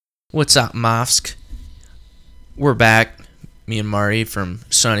What's up, Mofsk? We're back. Me and Marty from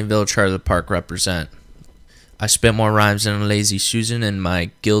Sunnyvale, Charlie Park represent. I spit more rhymes than a lazy Susan, and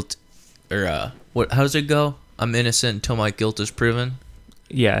my guilt, what? How's it go? I'm innocent until my guilt is proven.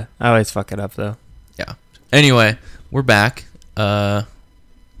 Yeah, I always fuck it up though. Yeah. Anyway, we're back. The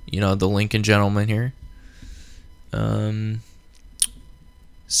Lincoln gentleman here.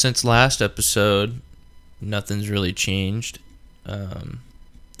 Since last episode, nothing's really changed.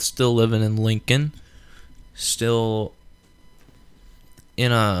 Still living in Lincoln. Still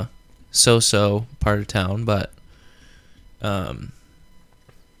in a so-so part of town, but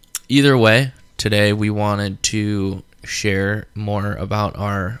either way, today we wanted to share more about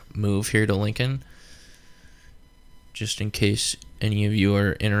our move here to Lincoln, just in case any of you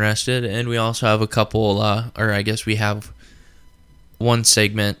are interested. And we also have a couple, we have one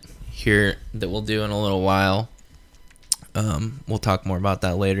segment here that we'll do in a little while. We'll talk more about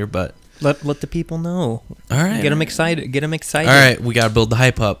that later, but let the people know. All right, get them excited. All right, we gotta build the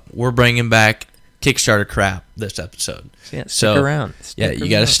hype up. We're bringing back Kickstarter crap this episode. Yeah, stick around. You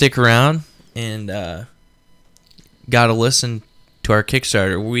gotta stick around and gotta listen to our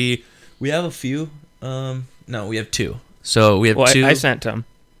Kickstarter. We have a few. No, we have two. So we have two. I sent them.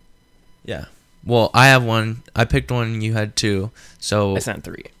 Yeah. Well, I have one. I picked one. And you had two. So I sent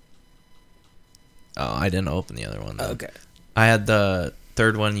 3. Oh, I didn't open the other one, though. Okay. I had the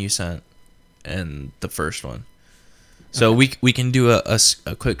third one you sent and the first one. So we can do a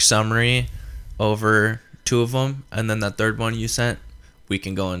quick summary over 2 of them, and then that third one you sent, we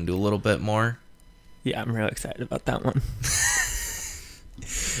can go and do a little bit more. Yeah, I'm really excited about that one.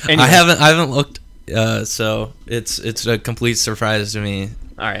 Anyway. I haven't looked, so it's a complete surprise to me.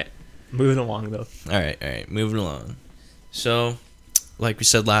 All right. Moving along, though. All right. Moving along. So, like we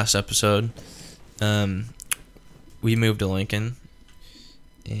said last episode, we moved to Lincoln,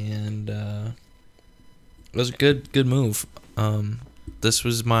 and it was a good move. This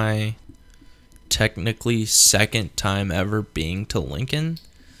was my technically second time ever being to Lincoln.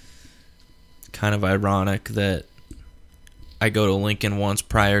 Kind of ironic that I go to Lincoln once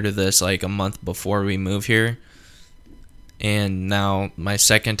prior to this, like a month before we move here. And now my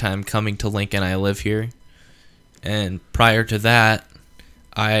second time coming to Lincoln, I live here. And prior to that,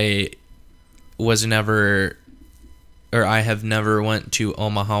 I have never went to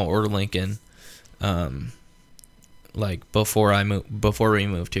Omaha or Lincoln, before we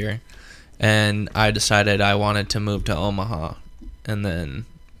moved here. And I decided I wanted to move to Omaha, and then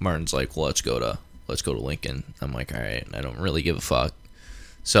Martin's like, well, let's go to Lincoln. I'm like, all right, I don't really give a fuck.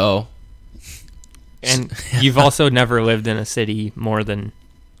 So, and you've also never lived in a city more than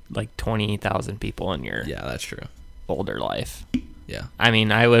like 20,000 people in your that's true older life. Yeah. I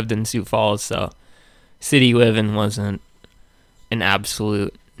mean, I lived in Sioux Falls, so city living wasn't an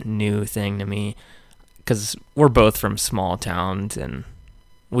absolute new thing to me, because we're both from small towns and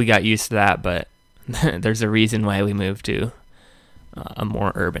we got used to that, but there's a reason why we moved to a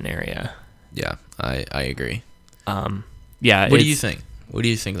more urban area. Yeah, I agree. Yeah. What do you think? What do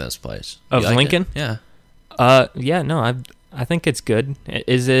you think of this place? Of Lincoln? Yeah. Yeah, no, I think it's good.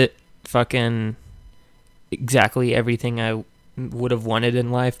 Is it fucking exactly everything I would have wanted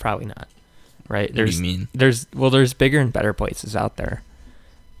in life? Probably not. Right? What do you mean? There's bigger and better places out there.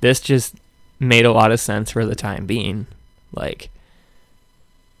 This just made a lot of sense for the time being. Like,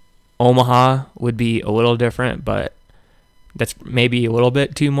 Omaha would be a little different, but that's maybe a little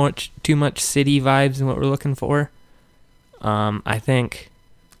bit too much city vibes than what we're looking for. I think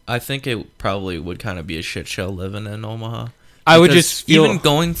it probably would kind of be a shit show living in Omaha. I would just feel, even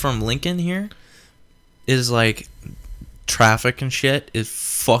going from Lincoln here is like, traffic and shit is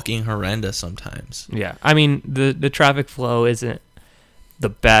fucking horrendous sometimes. Yeah, I mean the traffic flow isn't the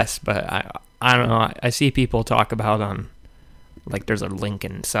best, but I don't know. I see people talk about on, like, there's a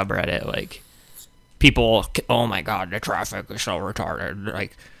Lincoln subreddit, like, people, oh my god, the traffic is so retarded.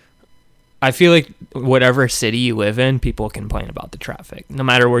 Like, I feel like whatever city you live in, people complain about the traffic, no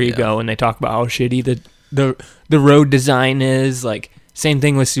matter where you go, and they talk about how shitty the road design is. Like, same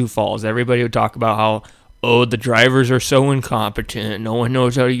thing with Sioux Falls. Everybody would talk about how, oh, the drivers are so incompetent, no one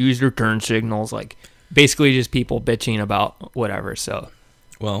knows how to use their turn signals. Like, basically just people bitching about whatever. So,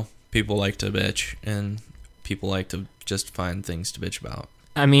 well, people like to bitch, and people like to just find things to bitch about.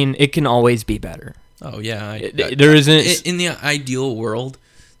 I mean, it can always be better. Oh yeah, there isn't, in the ideal world,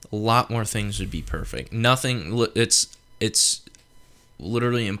 a lot more things would be perfect. Nothing. It's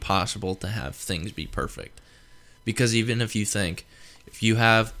literally impossible to have things be perfect, because even if you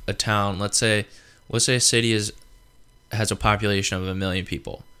have a town, let's say a city has a population of 1 million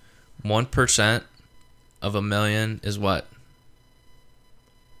people, 1% of 1 million is what?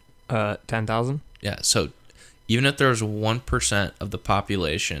 10,000? Yeah, so even if there was 1% of the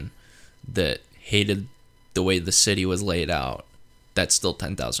population that hated the way the city was laid out, that's still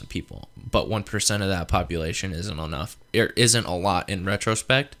 10,000 people. But 1% of that population isn't enough. It isn't a lot in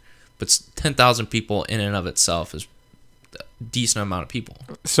retrospect, but 10,000 people in and of itself is a decent amount of people.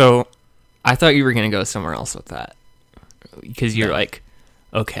 So I thought you were going to go somewhere else with that. Because you're like,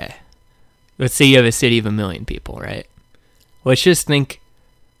 okay, let's say you have a city of 1 million people, right? Let's just think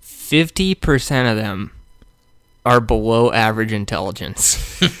 50% of them are below average intelligence.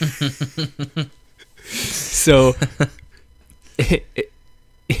 So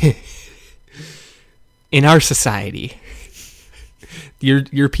in our society,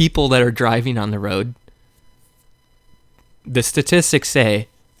 your people that are driving on the road, the statistics say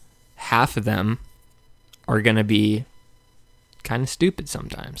half of them are going to be kind of stupid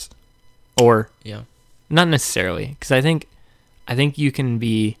sometimes. Or Yeah. not necessarily, because I think you can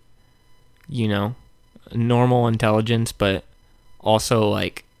be, normal intelligence, but also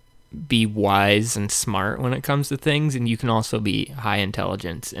like be wise and smart when it comes to things, and you can also be high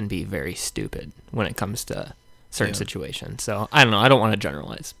intelligence and be very stupid when it comes to certain situations. So I don't know. I don't want to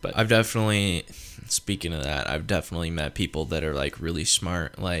generalize, but I've definitely, speaking of that, I've definitely met people that are like really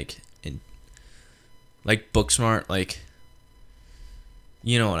smart, like book smart, like,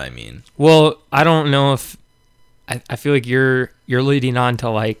 you know what I mean. well, I don't know if I feel like you're leading on to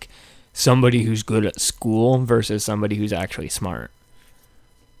like somebody who's good at school versus somebody who's actually smart.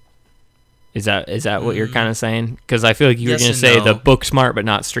 Is that what you're kind of saying? Because I feel like you were Yes going to and say no. the book smart but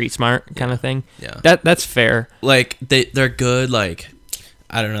not street smart kind of thing. Yeah. That's fair. Like they're good, like,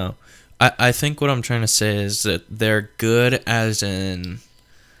 I don't know. I think what I'm trying to say is that they're good as in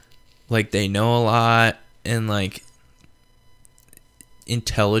like they know a lot, and like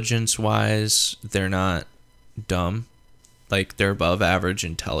intelligence wise they're not dumb. Like they're above average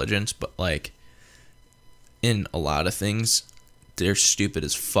intelligence, but like in a lot of things they're stupid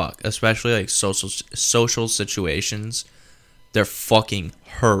as fuck, especially like social situations. They're fucking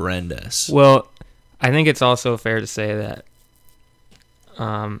horrendous. Well, I think it's also fair to say that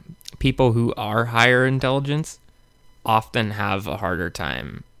people who are higher intelligence often have a harder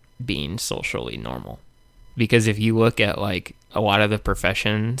time being socially normal. Because if you look at like a lot of the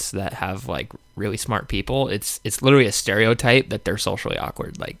professions that have like really smart people, it's literally a stereotype that they're socially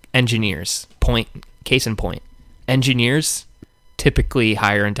awkward. Like engineers, case in point. Engineers, typically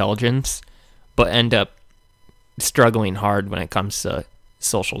higher intelligence, but end up struggling hard when it comes to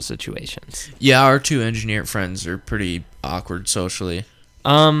social situations. Yeah, our two engineer friends are pretty awkward socially.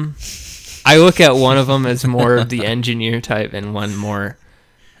 I look at one of them as more of the engineer type and one more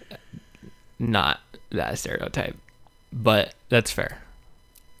not that stereotype. But that's fair.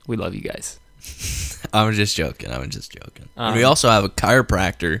 We love you guys. I'm just joking. And we also have a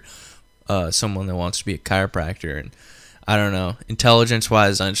chiropractor, someone that wants to be a chiropractor, and I don't know,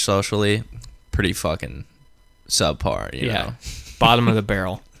 intelligence-wise and socially, pretty fucking subpar, you know? Bottom of the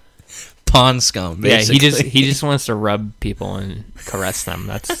barrel. Pond scum, basically. Yeah, he just wants to rub people and caress them.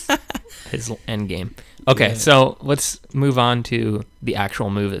 That's his end game. Okay, so let's move on to the actual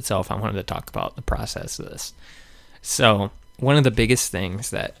move itself. I wanted to talk about the process of this. So one of the biggest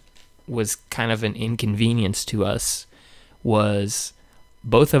things that was kind of an inconvenience to us was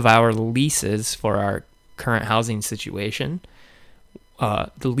both of our leases for our current housing situation.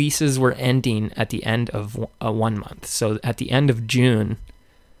 The leases were ending at the end of 1 month. So at the end of June,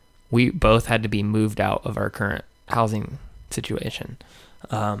 we both had to be moved out of our current housing situation.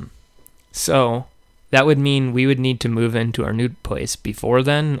 So that would mean we would need to move into our new place before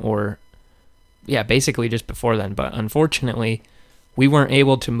then, or basically just before then. But unfortunately, we weren't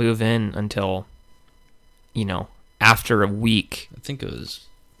able to move in until, after a week. I think it was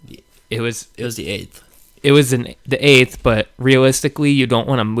the 8th. It was the 8th, but realistically, you don't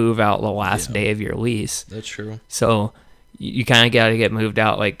want to move out the last day of your lease. That's true. So you kind of got to get moved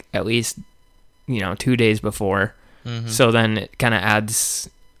out like at least, 2 days before. Mm-hmm. So then it kind of adds,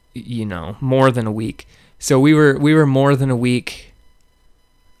 more than a week. So we were more than a week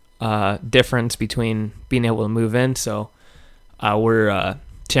difference between being able to move in. So our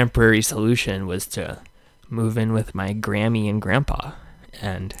temporary solution was to move in with my Grammy and Grandpa,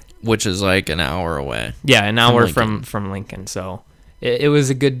 and which is like an hour away. Yeah, an hour from Lincoln. So it was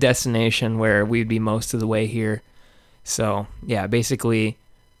a good destination where we'd be most of the way here. So yeah, basically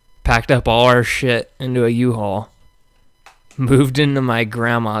packed up all our shit into a U-Haul, moved into my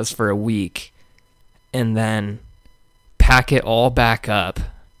grandma's for a week, and then pack it all back up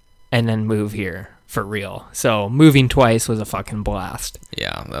and then move here for real. So moving twice was a fucking blast.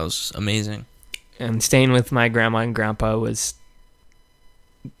 Yeah, that was amazing. And staying with my grandma and grandpa was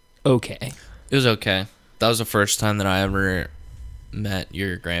okay. It was okay. That was the first time that I ever met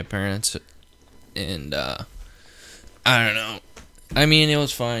your grandparents, and I don't know. I mean, it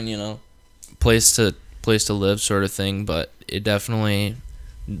was fine, place to live sort of thing, but it definitely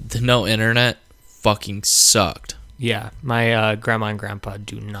the no internet fucking sucked. Yeah, my grandma and grandpa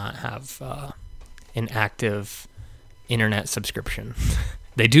do not have an active internet subscription.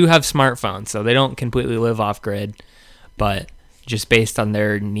 They do have smartphones, so they don't completely live off grid, but just based on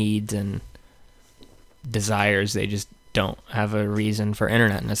their needs and desires, they just don't have a reason for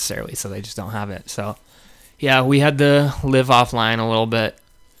internet necessarily, so they just don't have it. So yeah, we had to live offline a little bit.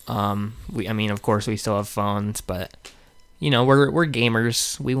 I mean, of course we still have phones, but we're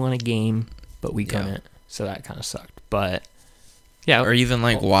gamers. We want to game, but we couldn't. So that kind of sucked. But yeah, or even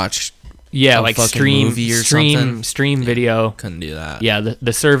watch like stream movie or something. Stream video. Couldn't do that. Yeah,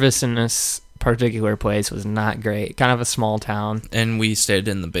 the service in this particular place was not great. Kind of a small town, and we stayed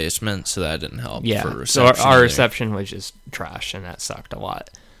in the basement, so that didn't help. Yeah, for reception so our reception was just trash, and that sucked a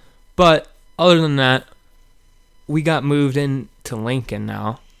lot. But other than that, we got moved into Lincoln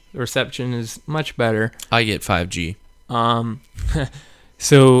now. The reception is much better. I get 5G.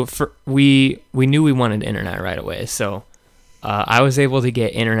 So we knew we wanted internet right away. So I was able to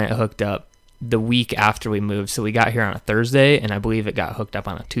get internet hooked up the week after we moved. So we got here on a Thursday, and I believe it got hooked up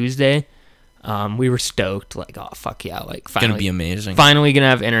on a Tuesday. We were stoked, oh fuck yeah, finally gonna be amazing. Finally gonna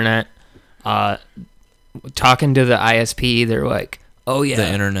have internet. Talking to the ISP, they're like, oh yeah, the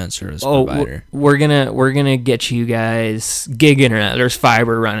internet service provider. We're gonna get you guys gig internet. There's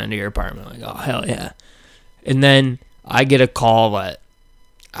fiber running to your apartment. Oh hell yeah! And then I get a call at,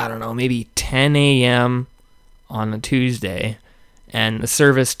 I don't know, maybe 10 a.m. on a Tuesday, and the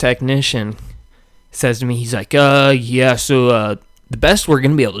service technician says to me, he's like, yeah, so the best we're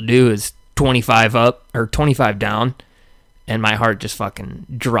gonna be able to do is 25 up or 25 down. And my heart just fucking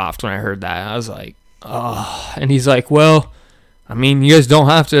dropped when I heard that. I was like, oh. And he's like, well, I mean, you guys don't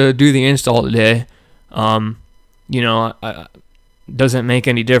have to do the install today. Doesn't make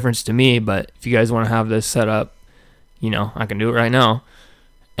any difference to me, but if you guys want to have this set up, I can do it right now.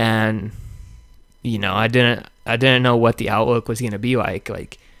 And I didn't know what the outlook was going to be like.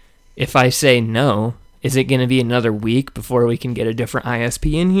 Like, if I say no, is it going to be another week before we can get a different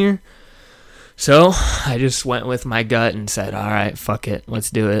ISP in here? So I just went with my gut and said, all right, fuck it,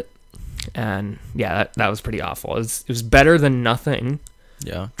 let's do it. And yeah, that was pretty awful. It was better than nothing.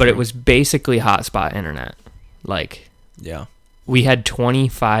 Yeah. But it was basically hotspot internet. Yeah. We had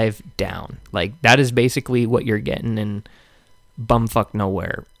 25 down. That is basically what you're getting in bumfuck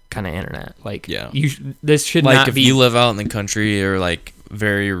nowhere kind of internet. Yeah. This should not if be... you live out in the country or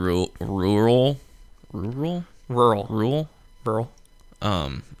very rural.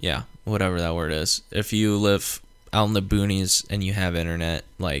 Yeah, whatever that word is. If you live out in the boonies and you have internet,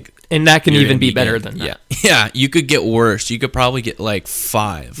 and that can even be better than that. Yeah, you could get worse. You could probably get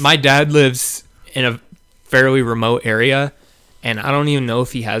 5. My dad lives in a fairly remote area, and I don't even know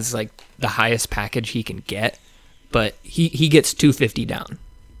if he has the highest package he can get, but he gets 250 down.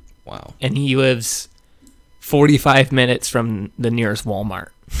 Wow. And he lives 45 minutes from the nearest Walmart.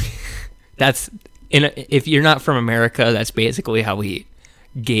 If you're not from America, that's basically how we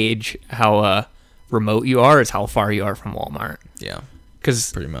gauge how remote you are, is how far you are from Walmart. Yeah.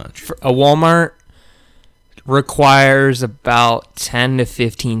 Because pretty much a Walmart requires about 10 to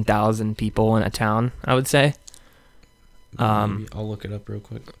 15,000 people in a town, I would say. I'll look it up real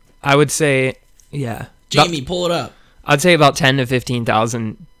quick. I would say, yeah. Jamie, pull it up. I'd say about 10 to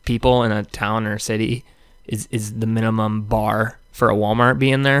 15,000 people in a town or city is the minimum bar for a Walmart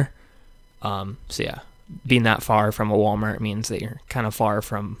being there. So yeah, being that far from a Walmart means that you're kind of far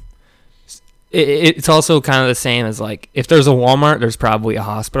from... It's also kind of the same as if there's a Walmart, there's probably a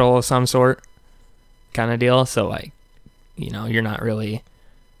hospital of some sort kind of deal. So you're not really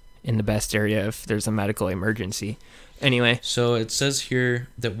in the best area if there's a medical emergency. Anyway. So it says here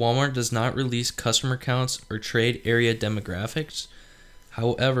that Walmart does not release customer counts or trade area demographics.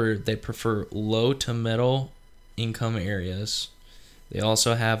 However, they prefer low to middle income areas. They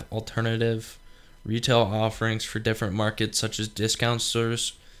also have alternative retail offerings for different markets such as discount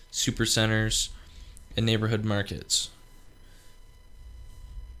stores, supercenters, and neighborhood markets.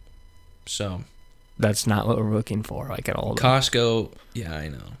 So that's not what we're looking for at all. Costco, yeah, I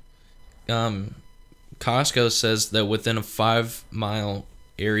know. Costco says that within a 5-mile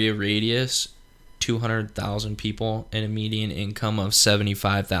area radius, 200,000 people and a median income of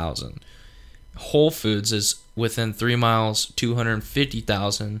 75,000. Whole Foods is within 3 miles,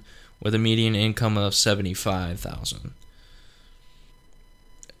 250,000 with a median income of 75,000.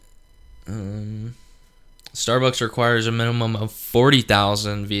 Starbucks requires a minimum of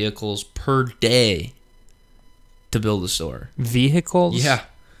 40,000 vehicles per day to build a store. Vehicles? Yeah.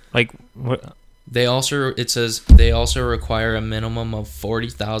 Like what? It says they also require a minimum of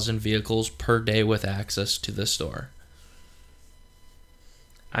 40,000 vehicles per day with access to the store.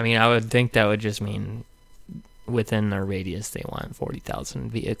 I mean, I would think that would just mean within their radius they want 40,000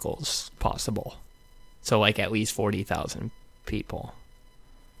 vehicles possible. So like at least 40,000 people.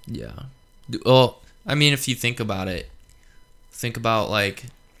 Yeah. Well, I mean, if you think about it, think about like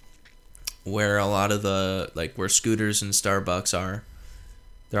where a lot of the, like where Scooters and Starbucks are.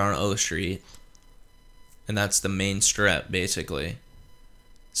 They're on O Street. And that's the main strip, basically.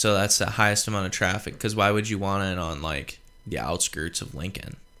 So that's the highest amount of traffic. Because why would you want it on like the outskirts of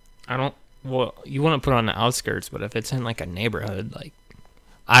Lincoln? Well, you want to put it on the outskirts, but if it's in like a neighborhood, like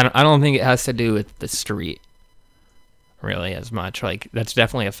I don't think it has to do with the street really as much. Like that's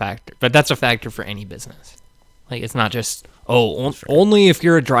definitely a factor, but that's a factor for any business. Like it's not just only if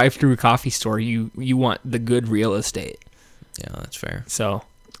you're a drive-through coffee store you want the good real estate. Yeah, that's fair. So,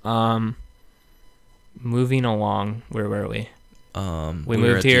 moving along, where were we? We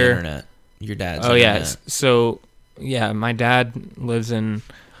moved at here. The internet. Your dad's. Oh internet. yeah. So yeah, my dad lives in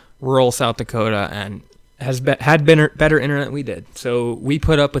rural South Dakota and had better internet than we did. So we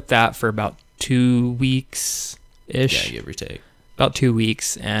put up with that for about 2 weeks ish. Yeah, give or take. About 2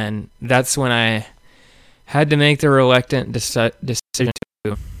 weeks, and that's when I had to make the reluctant decision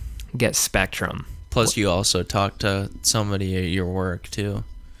to get Spectrum. Plus, you also talked to somebody at your work too.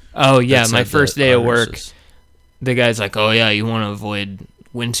 Oh yeah, that my said first that day of ours work, is- the guy's like, "Oh yeah, you want to avoid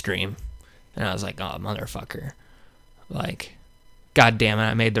Windstream," and I was like, "Oh motherfucker, like, god damn it,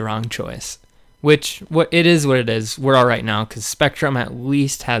 I made the wrong choice." Which what it is, what it is. We're all right now because Spectrum at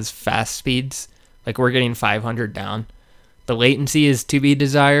least has fast speeds. Like we're getting 500 down. The latency is to be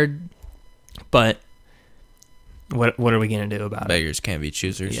desired, but what are we gonna do about it? Beggars can't be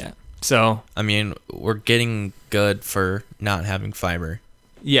choosers. Yeah. So I mean, we're getting good for not having fiber.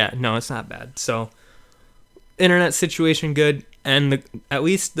 yeah, no, it's not bad. So internet situation good, and at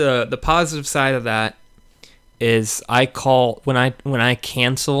least the positive side of that is when I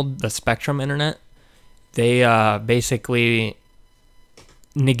canceled the Spectrum internet, they basically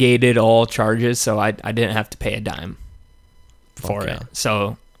negated all charges, so I didn't have to pay a dime for Okay. it.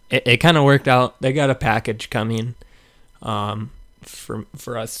 So it kind of worked out. They got a package coming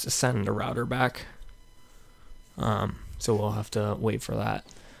for us to send the router back. So we'll have to wait for that,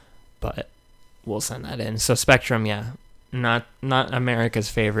 but we'll send that in. So Spectrum, yeah, not America's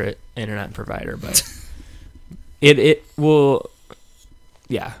favorite internet provider, but it will.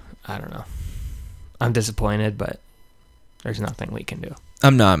 Yeah, I don't know. I'm disappointed, but there's nothing we can do.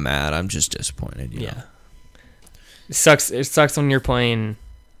 I'm not mad. I'm just disappointed. You know? It sucks when you're playing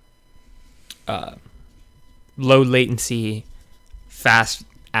low latency, fast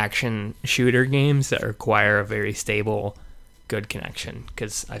action shooter games that require a very stable, good connection.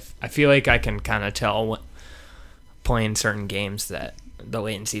 Because I feel like I can kind of tell playing certain games that the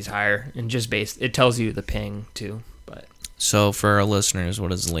latency is higher, and just it tells you the ping too. But So for our listeners,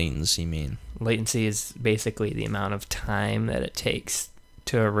 what does latency mean? latency is basically the amount of time that it takes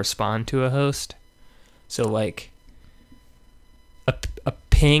to respond to a host. So like a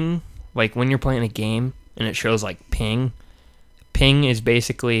ping, like when you're playing a game and it shows like ping is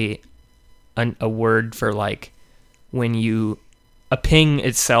basically a word for like when a ping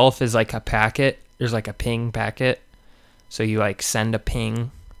itself is like a packet. There's like a ping packet. So you like send a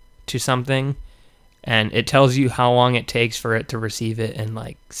ping to something and it tells you how long it takes for it to receive it and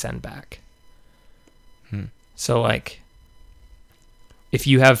like send back. So like if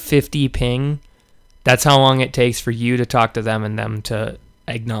you have 50 ping, that's how long it takes for you to talk to them and them to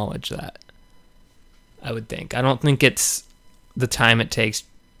acknowledge that. I would think. I don't think it's the time it takes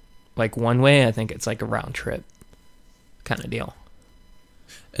like one way. I think it's like a round trip kind of deal.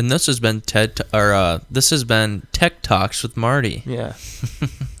 And this has been this has been Tech Talks with Marty. Yeah.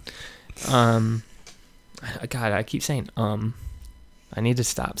 God, I keep saying I need to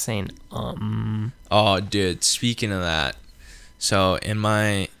stop saying Oh, dude, speaking of that, so in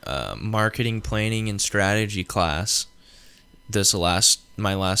my marketing, planning, and strategy class,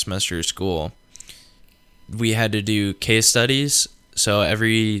 my last semester of school, we had to do case studies. So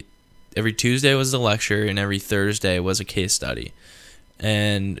every Tuesday was the lecture, and every Thursday was a case study.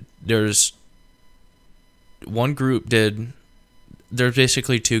 And there's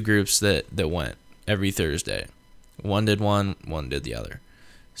basically two groups that went every Thursday. One did one did the other.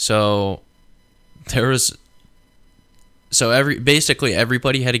 So basically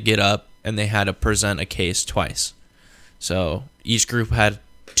everybody had to get up and they had to present a case twice. So each group had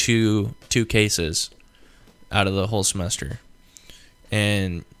two cases out of the whole semester.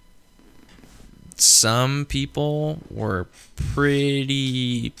 And some people were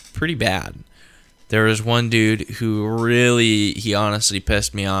pretty bad. There was one dude who he honestly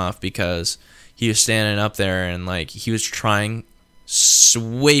pissed me off because he was standing up there and like he was trying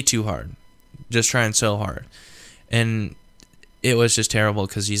way too hard, just trying so hard, and it was just terrible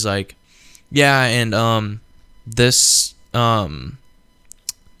because he's like, yeah, and this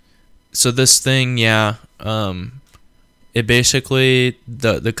so this thing, yeah, it basically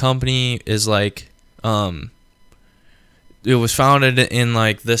the company is like it was founded in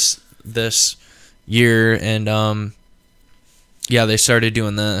like this year, and yeah, they started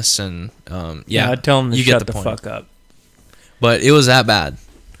doing this, and yeah, I'd tell them to you shut get the point. fuck up. But it was that bad.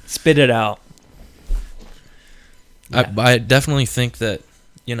 Spit it out. Yeah. I definitely think that,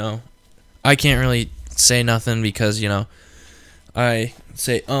 I can't really say nothing because, I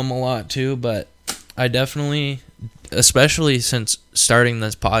say a lot too, but I definitely, especially since starting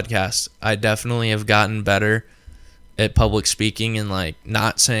this podcast, I definitely have gotten better at public speaking and like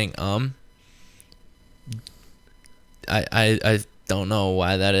not saying I don't know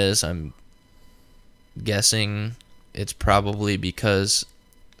why that is. I'm guessing it's probably because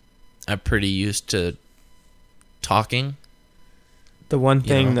I'm pretty used to talking. The one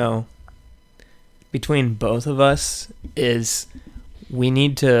thing, though, between both of us is we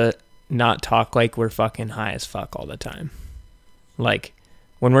need to not talk like we're fucking high as fuck all the time. Like,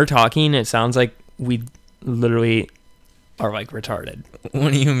 when we're talking, it sounds like we literally are, like, retarded.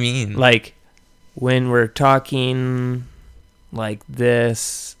 What do you mean? Like, when we're talking like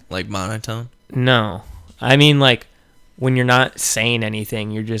this... Like monotone? No. I mean, like, when you're not saying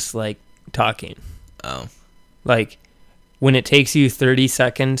anything, you're just, like, talking. Oh. Like, when it takes you 30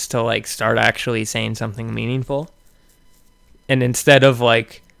 seconds to, like, start actually saying something meaningful, and instead of,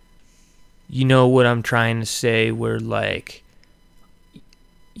 like, you know what I'm trying to say, we're like,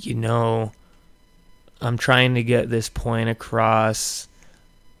 I'm trying to get this point across,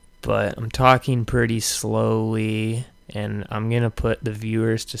 but I'm talking pretty slowly, and I'm going to put the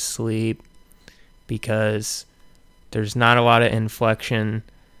viewers to sleep because there's not a lot of inflection,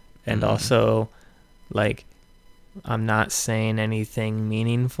 and also, like, I'm not saying anything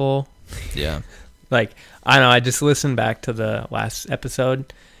meaningful. Yeah. Like, I don't know, I just listened back to the last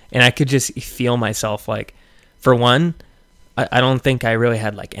episode, and I could just feel myself, like, for one, I don't think I really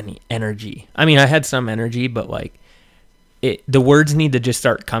had, like, any energy. I mean, I had some energy, but, like, the words need to just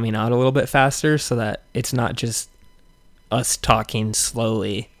start coming out a little bit faster so that it's not just us talking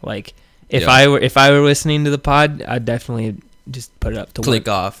slowly. Like, if I were listening to the pod, I'd definitely just put it up to click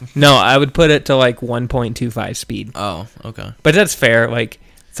off. No, I would put it to like 1.25 speed. Oh, okay. But that's fair. Like,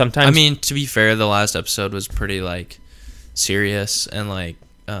 sometimes, I mean, to be fair, the last episode was pretty like serious and like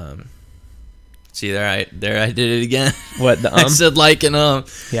see there I did it again. What the I said like and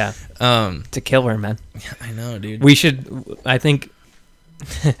yeah. It's a killer, man. Yeah, I know, dude. I think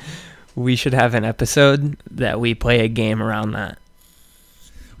we should have an episode that we play a game around that.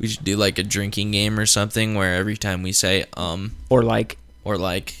 We should do like a drinking game or something where every time we say or like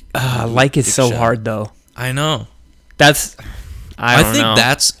like is so hard though. I know. That's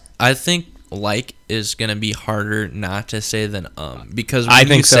I think like is gonna be harder not to say than because when I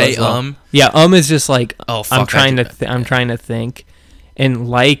think you say so well. Yeah, is just like oh fuck, I'm trying to think, and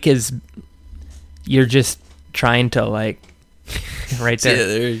like is you're just trying to like right there. Yeah,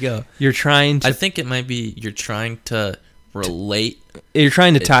 there you go. You're trying to. I think it might be you're trying to relate. You're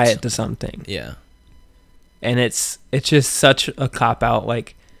trying to tie it to something. Yeah. And it's just such a cop out.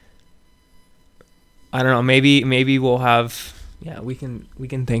 Like, I don't know. Maybe we'll have. Yeah, we can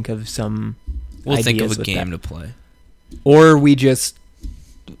think of some. We'll think of a game to play. Or we just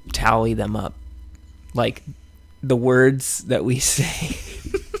tally them up, like the words that we say.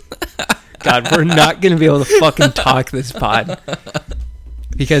 God, we're not gonna be able to fucking talk this pod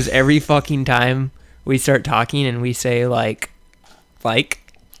because every fucking time we start talking and we say like, I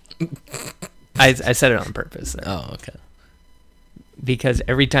said it on purpose. There. Oh, okay. Because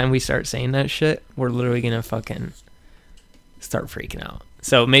every time we start saying that shit, we're literally gonna fucking start freaking out.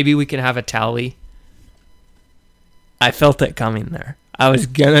 So maybe we can have a tally. I felt it coming there. I was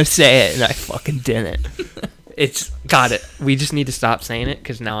gonna say it and I fucking didn't. Got it. We just need to stop saying it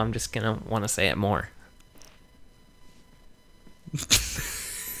because now I'm just gonna want to say it more.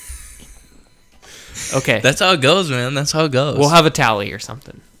 Okay. That's how it goes, man. That's how it goes. We'll have a tally or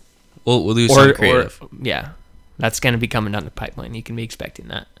something. We'll do something creative. Yeah. That's gonna be coming down the pipeline. You can be expecting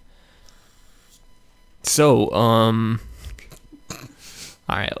that. So, all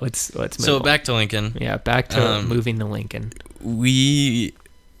right, let's move So on. back to Lincoln. Yeah, back to moving to Lincoln.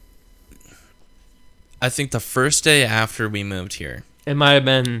 I think the first day after we moved here. It might have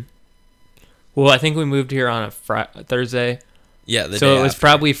been. Well, I think we moved here on a Thursday. Yeah, the so day it was after.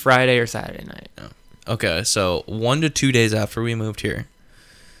 probably Friday or Saturday night. Okay, so 1 to 2 days after we moved here,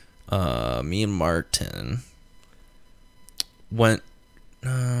 me and Martin went,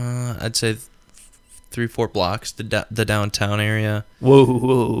 I'd say 3-4 blocks to the downtown area.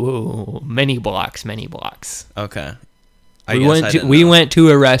 Whoa. Many blocks. Okay. We went to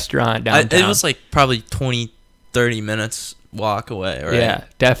a restaurant downtown. It was like probably 20-30 minutes walk away, right? Yeah,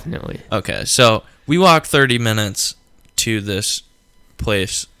 definitely. Okay, so we walked 30 minutes to this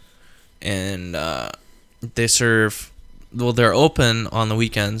place, and they serve. Well, they're open on the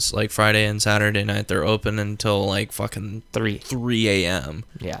weekends, like Friday and Saturday night. They're open until like fucking 3 a.m.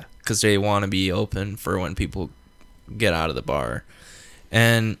 Yeah, because they want to be open for when people get out of the bar,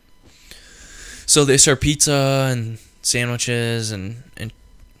 and so they serve pizza and sandwiches and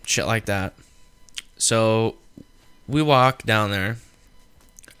shit like that. So we walk down there,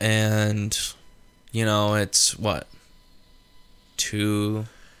 and it's what, 2.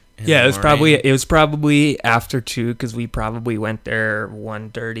 Yeah, it was probably after 2 because we probably went there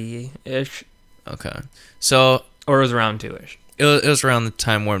 1:30 ish. Okay, so or it was around 2ish. It was around the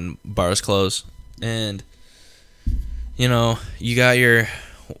time when bars close, and we're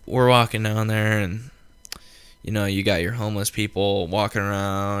walking down there, and you got your homeless people walking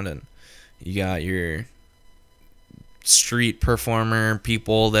around, and you got your street performer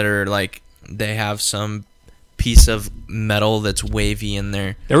people that are like, they have some piece of metal that's wavy in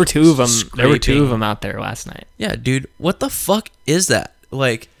there. There were 2 of them. Scraping. There were 2 of them out there last night. Yeah, dude, what the fuck is that?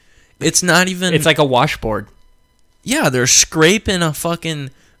 Like, it's not even. It's like a washboard. Yeah, they're scraping a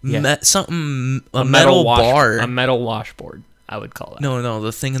fucking a metal bar. A metal washboard, I would call it. No,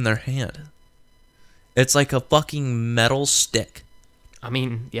 the thing in their hand. It's like a fucking metal stick. I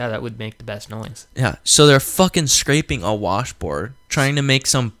mean, yeah, that would make the best noise. Yeah, so they're fucking scraping a washboard, trying to make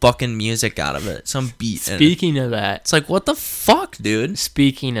some fucking music out of it, some beat. Speaking of that, it's like, what the fuck, dude?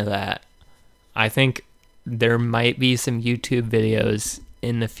 Speaking of that, I think there might be some YouTube videos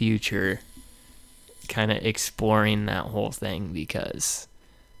in the future kind of exploring that whole thing, because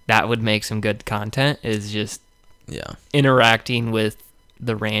that would make some good content, is just interacting with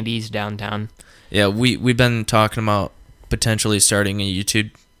the Randys downtown. Yeah, we've been talking about potentially starting a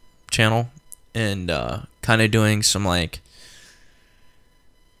YouTube channel and kind of doing some like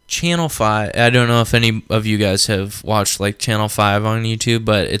Channel 5. I don't know if any of you guys have watched like Channel 5 on YouTube,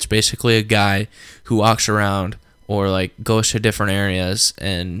 but it's basically a guy who walks around or like goes to different areas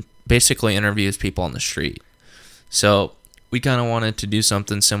and basically interviews people on the street. So we kind of wanted to do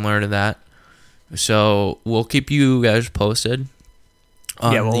something similar to that. So we'll keep you guys posted.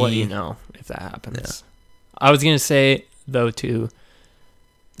 Yeah, we'll let you know if that happens. Yeah. I was going to say, though, too,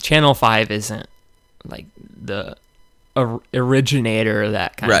 Channel 5 isn't like the originator of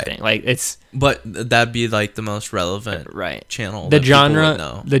that kind of thing. Like, it's, but that'd be like the most relevant channel. The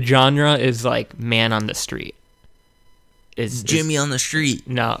genre is like man on the street. Is Jimmy on the street?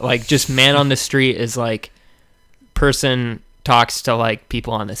 No, like just man on the street is like person talks to like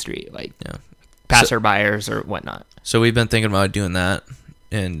people on the street, like passerbyers or whatnot. So we've been thinking about doing that,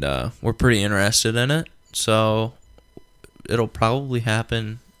 and we're pretty interested in it. So it'll probably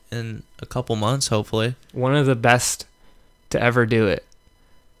happen in a couple months, hopefully. One of the best to ever do it.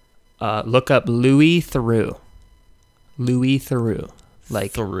 Look up Louis Theroux. Louis Theroux.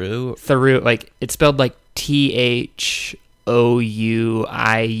 Like Theroux, like it's spelled like THOUIUX.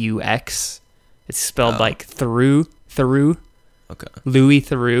 It's spelled like Theroux. Okay. Louis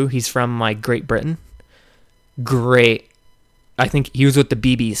Theroux. He's from like Great Britain. Great. I think he was with the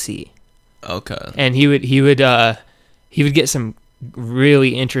BBC. Okay. And he would get some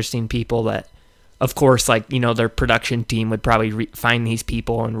really interesting people that, of course, like, you know, their production team would probably find these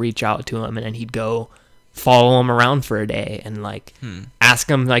people and reach out to them, and then he'd go follow them around for a day and like ask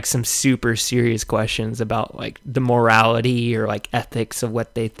them like some super serious questions about like the morality or like ethics of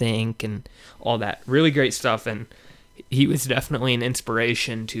what they think and all that really great stuff. And he was definitely an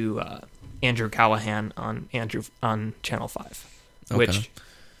inspiration to Andrew Callahan on Channel 5. Which,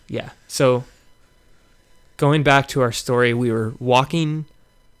 yeah. So going back to our story, we were walking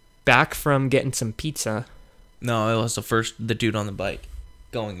back from getting some pizza. No, it was the dude on the bike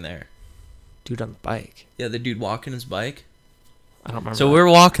going there. Dude on the bike? Yeah, the dude walking his bike. I don't remember. So we're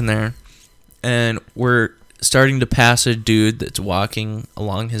walking there, and we're starting to pass a dude that's walking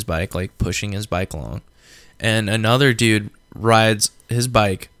along his bike, like pushing his bike along. And another dude rides his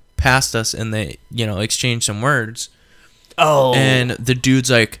bike past us, and they, exchange some words. Oh. And the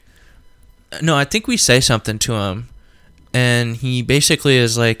dude's like, no, I think we say something to him. And he basically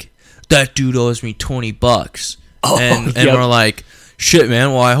is like, that dude owes me $20. Oh, and yep. we're like, shit,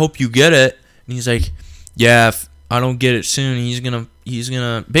 man, well, I hope you get it. And he's like, yeah, if I don't get it soon, he's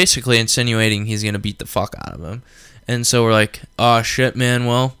gonna basically insinuating he's gonna beat the fuck out of him. And so we're like, oh shit, man,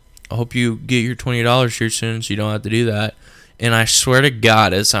 well, I hope you get your $20 here soon so you don't have to do that. And I swear to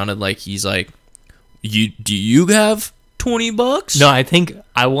God, it sounded like he's like, do you have $20? No,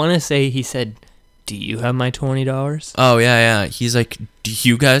 I want to say he said, do you have my $20? Oh, yeah. He's like, do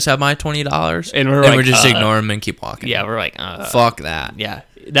you guys have my $20? And we're just ignore him and keep walking. Yeah, we're like, fuck that. Yeah,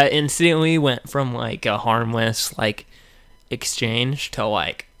 that instantly went from like a harmless like exchange to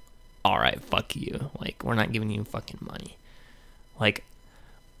like, all right, fuck you. Like, we're not giving you fucking money. Like,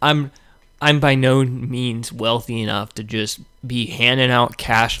 I'm by no means wealthy enough to just be handing out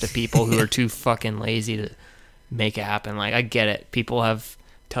cash to people who are too fucking lazy to make it happen. Like, I get it. People have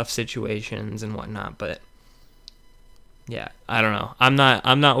tough situations and whatnot, but yeah, I don't know. I'm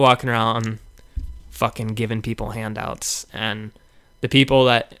not walking around fucking giving people handouts, and the people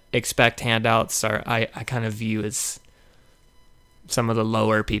that expect handouts are I kind of view as some of the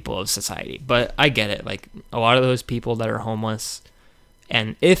lower people of society. But I get it. Like, a lot of those people that are homeless,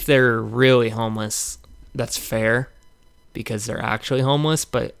 and if they're really homeless, that's fair because they're actually homeless,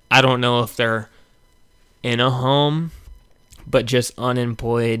 but I don't know if they're in a home but just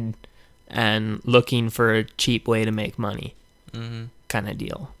unemployed and looking for a cheap way to make money, kind of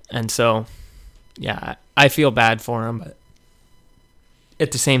deal. And so, yeah, I feel bad for them, but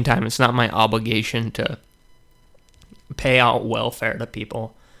at the same time, it's not my obligation to pay out welfare to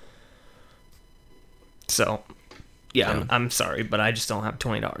people. So, yeah. I'm sorry, but I just don't have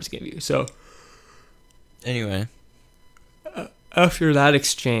 $20 to give you. So, anyway, after that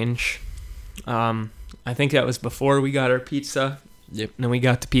exchange, I think that was before we got our pizza. Yep. And then we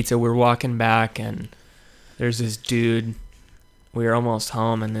got the pizza. We were walking back, and there's this dude. We were almost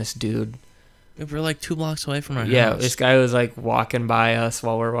home, and this dude. We were like 2 blocks away from our house. Yeah, this guy was like walking by us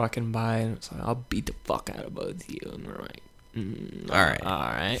while we're walking by, and it's like, I'll beat the fuck out of both of you. And we're like, all right.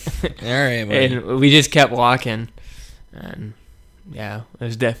 All right, buddy. And we just kept walking, and yeah, it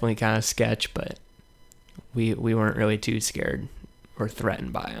was definitely kind of sketch, but we weren't really too scared or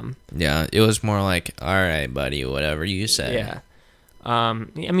threatened by him. Yeah, it was more like, all right, buddy, whatever you say. Yeah. I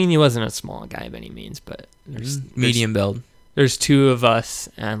mean, he wasn't a small guy by any means, but there's medium build. There's 2 of us,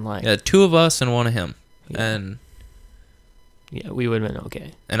 and like 2 of us and 1 of him, yeah. and yeah, we would have been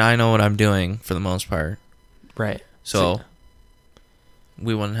okay. And I know what I'm doing for the most part, right? So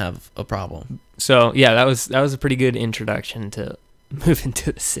we wouldn't have a problem. So yeah, that was a pretty good introduction to moving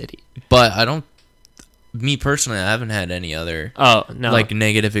to the city. But me personally, I haven't had any other like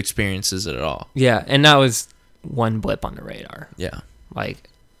negative experiences at all. Yeah, and that was one blip on the radar. Yeah. Like,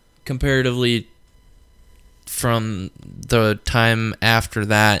 comparatively from the time after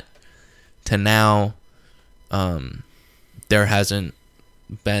that to now, there hasn't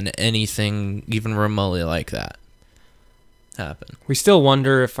been anything even remotely like that happen. We still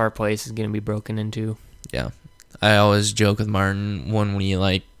wonder if our place is going to be broken into. Yeah. I always joke with Martin when we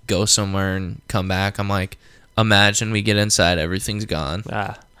like go somewhere and come back, I'm like, imagine we get inside, everything's gone.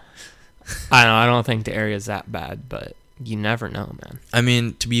 I know, I don't think the area's that bad, but you never know, man. I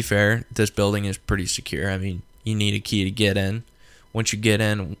mean, to be fair, this building is pretty secure. I mean, you need a key to get in. Once you get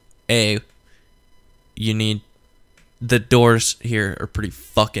in, you need... The doors here are pretty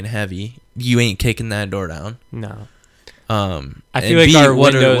fucking heavy. You ain't kicking that door down. No. I feel like our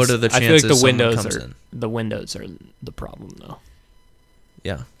windows... What are the chances I feel like the windows are the problem, though.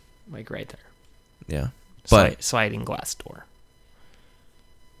 Yeah. Like right there. Yeah. But sliding glass door.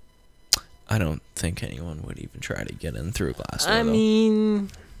 I don't think anyone would even try to get in through a glass door. I mean,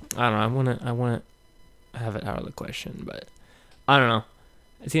 I don't know. I want to have it out of the question, but I don't know.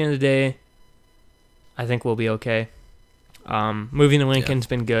 At the end of the day, I think we'll be okay. Moving to Lincoln's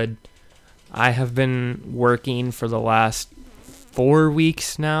been good. I have been working for the last 4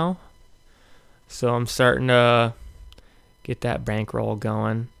 weeks now, so I'm starting to get that bankroll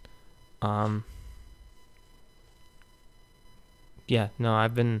going. Yeah, no,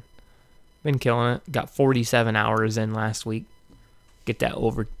 I've been killing it. Got 47 hours in last week. Get that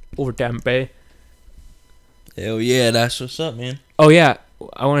overtime pay. Hell yeah, that's what's up, man. Oh yeah,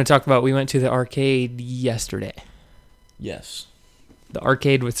 I want to talk about. We went to the arcade yesterday. Yes. The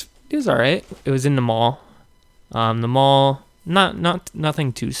arcade was all right. It was in the mall. The mall,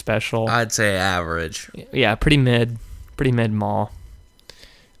 nothing too special. I'd say average. Yeah, pretty mid mall.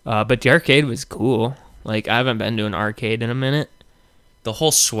 But the arcade was cool. Like, I haven't been to an arcade in a minute. The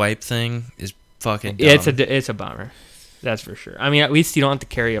whole swipe thing is fucking dumb. Yeah, it's a bummer. That's for sure. I mean, at least you don't have to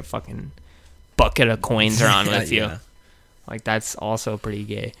carry a fucking bucket of coins around with you. Like, that's also pretty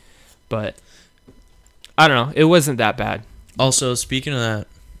gay. but I don't know. It wasn't that bad. Also, speaking of that,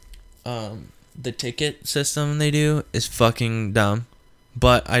 the ticket system they do is fucking dumb.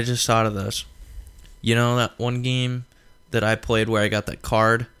 But I just thought of this. You know that one game that I played where I got that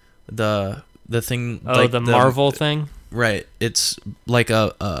card, the thing. Oh, like the Marvel thing. Right. It's like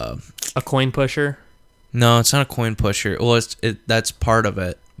a coin pusher. No, it's not a coin pusher. Well, that's part of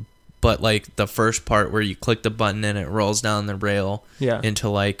it. But like the first part where you click the button and it rolls down the rail into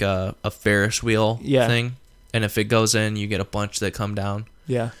like a Ferris wheel thing. And if it goes in, you get a bunch that come down.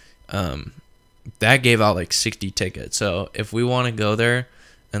 Yeah. That gave out like 60 tickets. So if we want to go there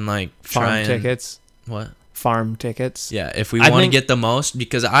and like farm tickets. What? Farm tickets. Yeah, if we want to get the most,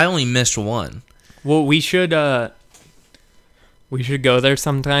 because I only missed one. Well, we should go there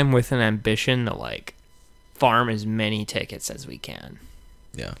sometime with an ambition to like farm as many tickets as we can.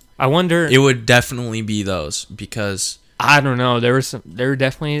 Yeah. I wonder. It would definitely be those because I don't know. There's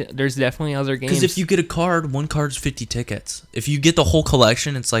definitely other games. Because if you get a card, one card's 50 tickets. If you get the whole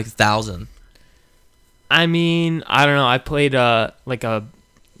collection, it's like 1,000. I mean, I don't know. I played like a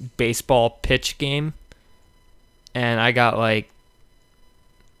baseball pitch game, and I got like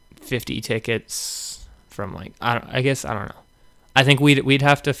 50 tickets from like I guess I don't know. I think we'd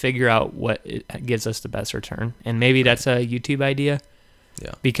have to figure out what gives us the best return, and maybe that's a YouTube idea.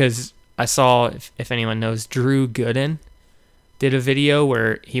 Yeah. Because I saw, if anyone knows, Drew Gooden did a video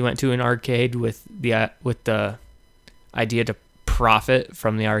where he went to an arcade with the idea to profit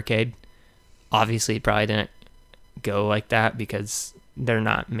from the arcade. Obviously, it probably didn't go like that because they're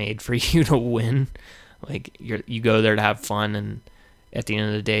not made for you to win. Like you go there to have fun, and at the end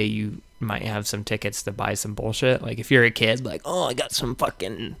of the day, you might have some tickets to buy some bullshit. Like if you're a kid, like, oh, I got some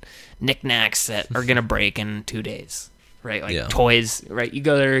fucking knickknacks that are gonna break in 2 days. Right, like toys, right? You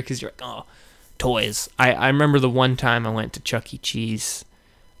go there because you're like, oh, toys. I remember the one time I went to Chuck E. Cheese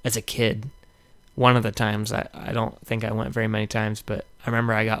as a kid. One of the times, I don't think I went very many times, but I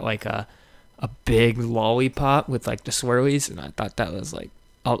remember I got like a big lollipop with like the swirlies, and I thought that was like,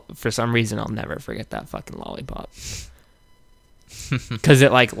 for some reason, I'll never forget that fucking lollipop. Because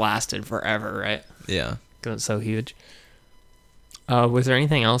it like lasted forever, right? Yeah. Because it's so huge. Was there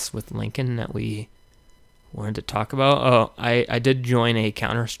anything else with Lincoln that we wanted to talk about? Oh, I did join a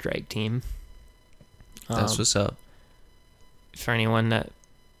Counter-Strike team. That's what's up. For anyone that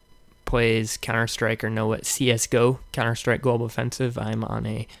plays Counter-Strike or know what CSGO, Counter-Strike Global Offensive, I'm on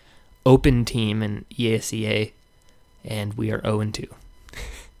a open team in ESEA, and we are 0-2.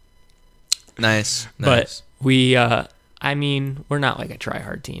 Nice. But we, I mean, we're not like a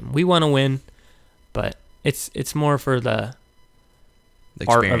try-hard team. We want to win, but it's more for the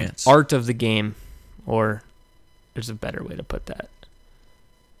experience. Art of the game. Or there's a better way to put that.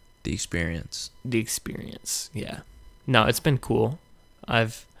 The experience. Yeah. No, it's been cool. I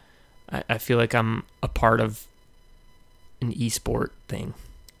feel like I'm a part of an esport thing.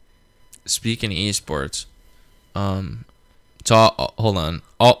 Speaking of esports, so hold on.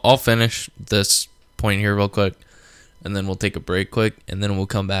 I'll finish this point here real quick, and then we'll take a break quick, and then we'll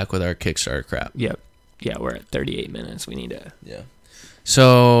come back with our Kickstarter crap. Yep. Yeah, we're at 38 minutes. We need to. Yeah.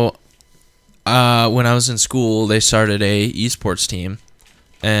 So. When I was in school, they started a esports team,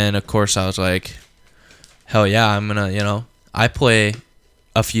 and of course I was like, hell yeah, I'm gonna, I play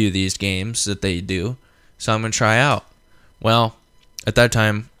a few of these games that they do, so I'm gonna try out. Well, at that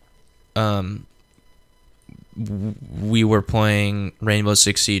time, we were playing Rainbow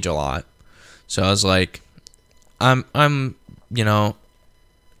Six Siege a lot, so I was like, I'm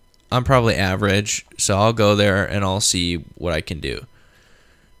probably average, so I'll go there and I'll see what I can do.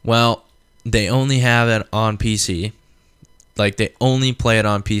 Well, they only have it on PC. Like, they only play it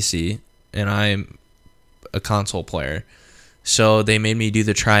on PC, and I'm a console player. So they made me do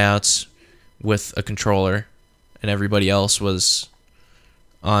the tryouts with a controller, and everybody else was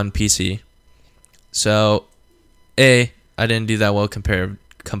on PC. So, I didn't do that well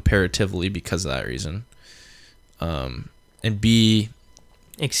comparatively because of that reason. And B...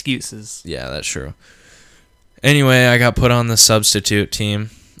 Excuses. Yeah, that's true. Anyway, I got put on the substitute team.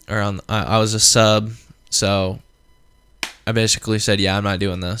 I was a sub, so I basically said, yeah, I'm not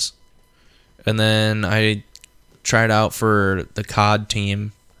doing this. And then I tried out for the COD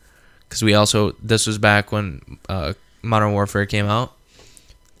team, because this was back when Modern Warfare came out,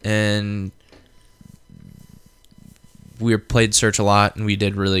 and we played Search a lot, and we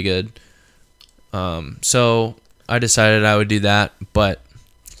did really good. So I decided I would do that, but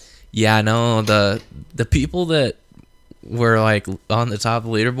yeah, no, the people that were like on the top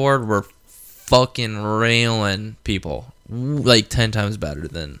of the leaderboard were fucking railing people like 10 times better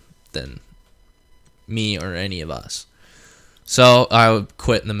than me or any of us. So I would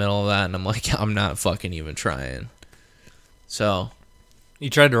quit in the middle of that, and I'm like, I'm not fucking even trying. So You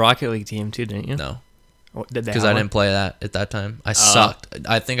tried the Rocket League team too, didn't you? no, Did they? because I didn't play that at that time. I sucked.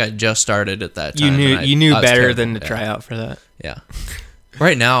 I think I just started at that time. You knew I was better terrible. than to try out for that. Yeah.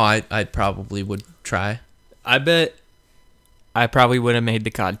 Right now, I probably would try. I bet I probably would have made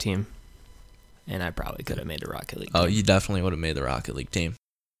the COD team, and I probably could have made the Rocket League team. Oh, you definitely would have made the Rocket League team.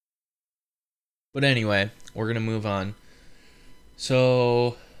 But anyway, we're going to move on.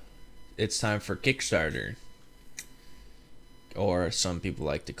 So, it's time for Kickstarter. Or some people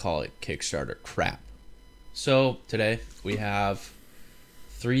like to call it Kickstarter crap. So, today we have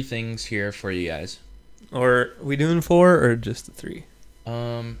 3 things here for you guys. Or are we doing 4 or just the 3?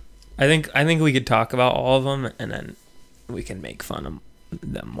 I I think we could talk about all of them, and then we can make fun of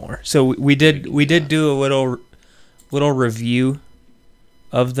them more. So we did do a little review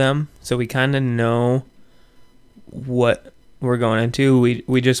of them, so we kind of know what we're going into.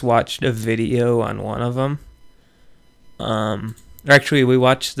 We just watched a video on one of them. Actually, we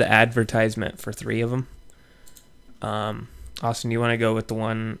watched the advertisement for 3 of them. Austin, do you want to go with the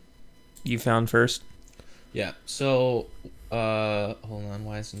one you found first? Yeah, so, hold on,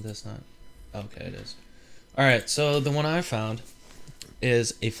 why isn't this not? Okay, it is. Alright, so the one I found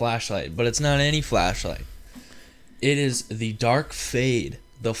is a flashlight, but it's not any flashlight. It is the Dark Fade,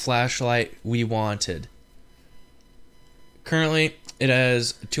 the flashlight we wanted. Currently, it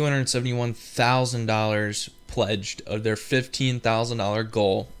has $271,000 pledged of their $15,000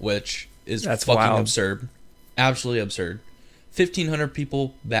 goal, which is That's fucking wild. absurd. Absolutely absurd. 1,500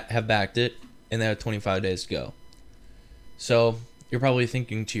 people have backed it, and they have 25 days to go. So you're probably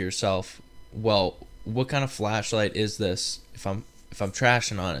thinking to yourself, well, what kind of flashlight is this if I'm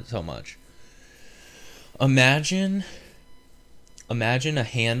trashing on it so much? Imagine a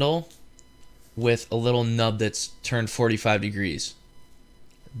handle with a little nub that's turned 45 degrees.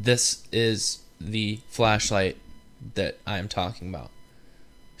 This is the flashlight that I'm talking about.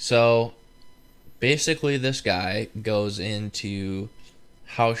 So basically this guy goes into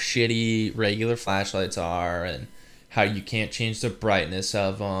how shitty regular flashlights are and how you can't change the brightness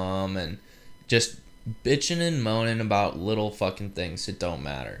of them and just bitching and moaning about little fucking things that don't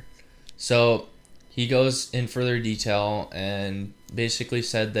matter. So he goes in further detail and basically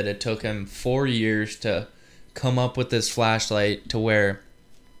said that it took him 4 years to come up with this flashlight to where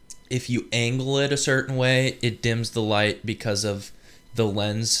if you angle it a certain way, it dims the light because of the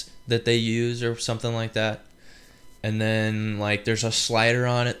lens that they use or something like that. And then, like, there's a slider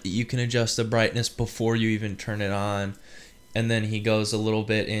on it that you can adjust the brightness before you even turn it on. And then he goes a little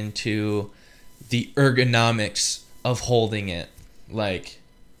bit into the ergonomics of holding it. Like,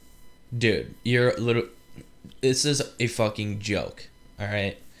 dude, this is a fucking joke,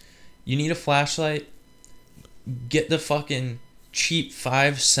 alright? You need a flashlight? Get the fucking cheap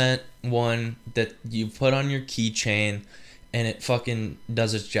 5-cent one that you put on your keychain and it fucking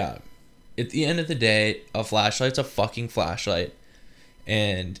does its job. At the end of the day, a flashlight's a fucking flashlight,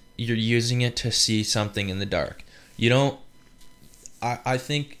 and you're using it to see something in the dark. You don't. I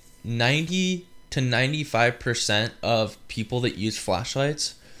think 90 to 95% of people that use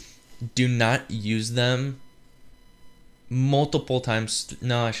flashlights do not use them multiple times.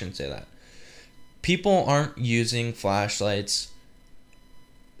 No, I shouldn't say that. People aren't using flashlights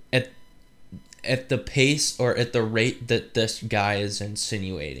at the pace or at the rate that this guy is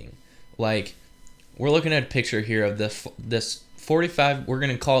insinuating. Like, we're looking at a picture here of this 45, we're going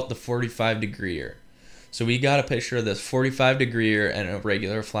to call it the 45 degreer. So we got a picture of this 45 degreer and a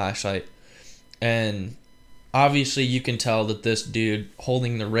regular flashlight. And obviously you can tell that this dude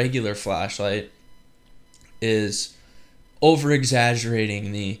holding the regular flashlight is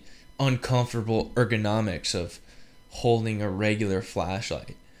over-exaggerating the uncomfortable ergonomics of holding a regular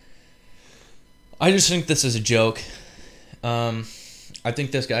flashlight. I just think this is a joke. I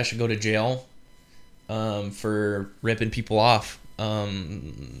think this guy should go to jail for ripping people off.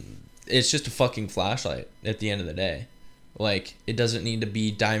 It's just a fucking flashlight at the end of the day. Like, it doesn't need to be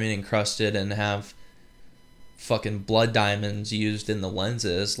diamond encrusted and have fucking blood diamonds used in the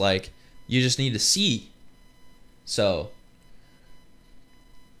lenses. Like, you just need to see. So,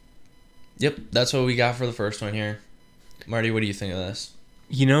 yep, that's what we got for the first one here. Marty, what do you think of this?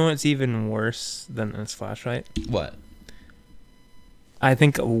 You know what's even worse than this flashlight? What? I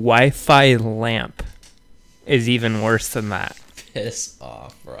think a Wi-Fi lamp is even worse than that. Piss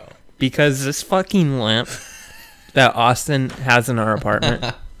off, bro. Because this fucking lamp that Austin has in our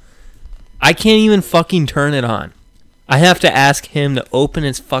apartment, I can't even fucking turn it on. I have to ask him to open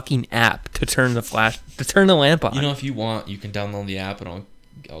his fucking app to turn the lamp on. You know, if you want, you can download the app and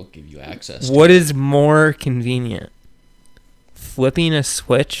I'll give you access. What is more convenient? flipping a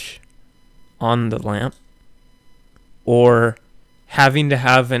switch on the lamp or having to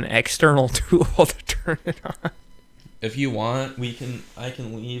have an external tool to turn it on. If you want, I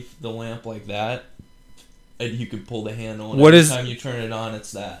can leave the lamp like that, and you can pull the handle. And every time you turn it on,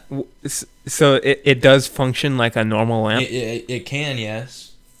 it's that. So it does function like a normal lamp? It can,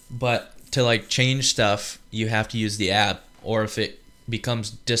 yes. But to like change stuff, you have to use the app, or if it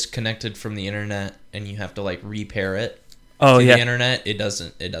becomes disconnected from the internet and you have to like repair it to the internet, it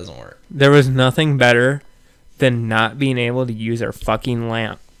doesn't work. There was nothing better than not being able to use our fucking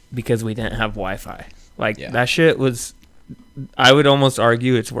lamp because we didn't have Wi-Fi. Like, that shit was... I would almost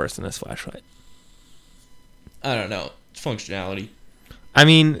argue it's worse than this flashlight. I don't know. It's functionality. I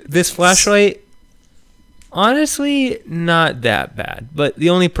mean, this flashlight, honestly, not that bad. But the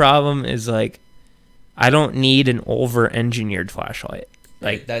only problem is, like, I don't need an over-engineered flashlight.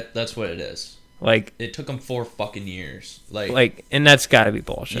 Like that's what it is. Like, it took them 4 fucking years. Like, and that's got to be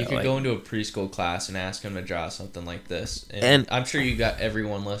bullshit. You could go into a preschool class and ask them to draw something like this, and I'm sure you got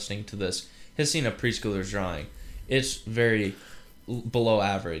everyone listening to this has seen a preschooler's drawing. It's very below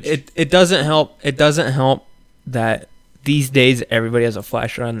average. It doesn't help. It doesn't help that these days everybody has a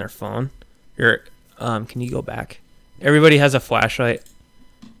flashlight on their phone. Can you go back? Everybody has a flashlight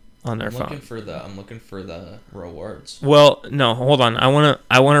on their phone. I'm looking for the rewards. Well, no, hold on. I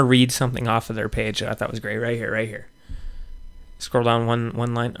wanna read something off of their page that I thought was great. Right here. Scroll down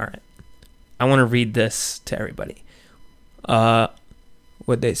one line. All right. I want to read this to everybody.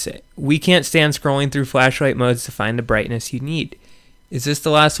 What'd they say? We can't stand scrolling through flashlight modes to find the brightness you need. Is this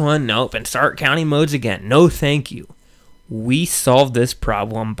the last one? Nope. And start counting modes again. No, thank you. We solved this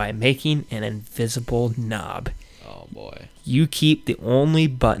problem by making an invisible knob. Oh, boy. You keep the only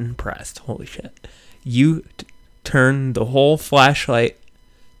button pressed. Holy shit. You turn the whole flashlight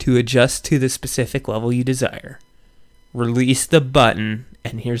to adjust to the specific level you desire. Release the button,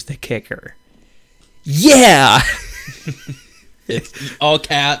 and here's the kicker. Yeah! It's all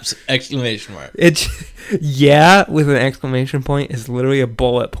caps, exclamation mark. It's yeah with an exclamation point is literally a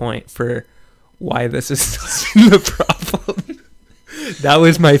bullet point for why this is the problem. That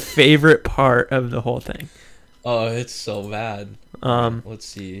was my favorite part of the whole thing. Oh, it's so bad. Let's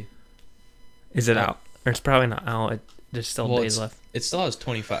see. Is it out? Or it's probably not out. There's still days left. It still has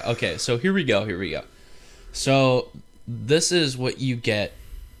 25. Okay, so here we go. So this is what you get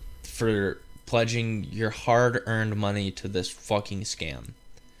for pledging your hard-earned money to this fucking scam.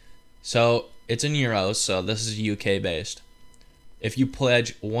 So it's in euros, so this is UK based. If you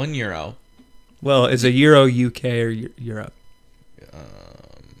pledge €1, well, is a euro UK or Europe?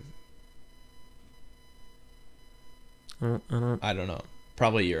 I don't know.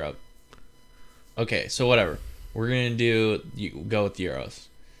 Probably Europe. Okay, so whatever. We're gonna go with euros.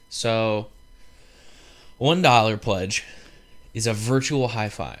 So $1 pledge is a virtual high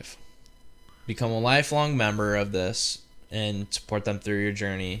five. Become a lifelong member of this and support them through your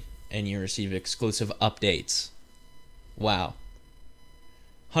journey, and you receive exclusive updates. Wow.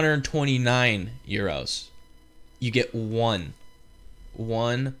 €129. You get one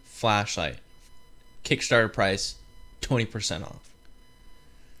flashlight. Kickstarter price, 20% off.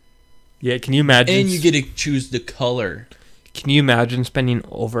 Yeah, can you imagine? And you get to choose the color. Can you imagine spending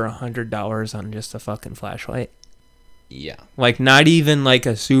over $100 on just a fucking flashlight? Yeah. Like, not even like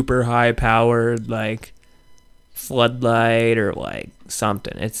a super high powered like floodlight or like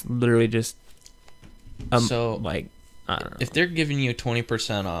something. It's literally just so like, I don't know. If they're giving you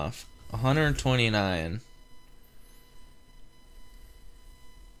 20% off, $129.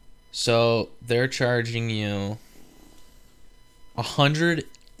 So they're charging you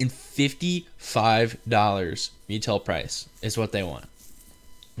 $155 retail price is what they want.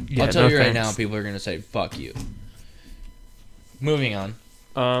 Yeah, I'll tell you right now, people are gonna say fuck you. Moving on.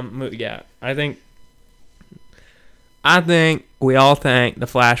 Yeah, I think we all think the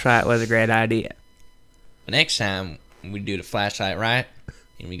flashlight was a great idea. But next time we do the flashlight right,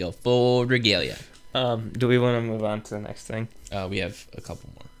 and we go full regalia. Do we want to move on to the next thing? We have a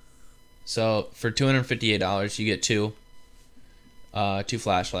couple more. So for $258, you get two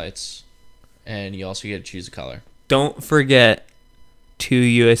flashlights, and you also get to choose a color. Don't forget 2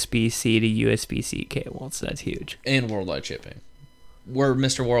 USB-C to USB-C cables. That's huge. And worldwide shipping. We're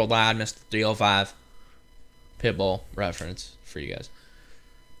Mr. Worldwide, Mr. 305. Pitbull reference for you guys.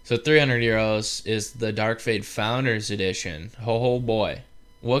 So €300 is the Dark Fade Founders Edition. Oh boy.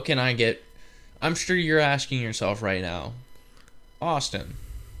 What can I get? I'm sure you're asking yourself right now, Austin,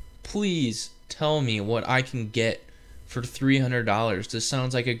 please tell me what I can get for $300. This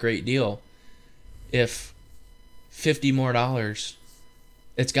sounds like a great deal. If $50 more,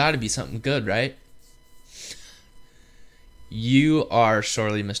 it's got to be something good, right? you are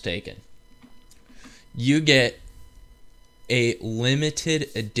sorely mistaken. You get a limited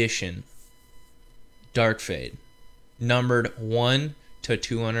edition Dark Fade, numbered 1 to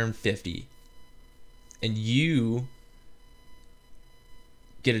 250, and you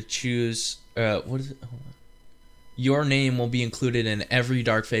get to choose. What is it? Hold on. Your name will be included in every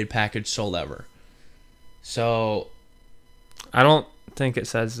Dark Fade package sold ever. So, I don't think it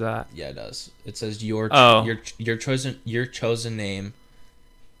says that. yeah, it does. It says your chosen name.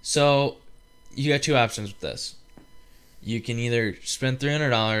 So, you got two options with this. You can either spend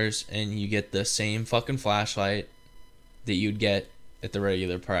 $300 and you get the same fucking flashlight that you'd get at the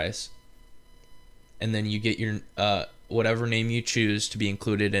regular price, and then you get your whatever name you choose to be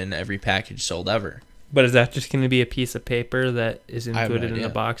included in every package sold ever. But is that just going to be a piece of paper that is I have no included in the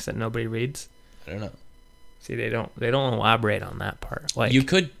idea. box that nobody reads? I don't know. See, they don't elaborate on that part. Like, You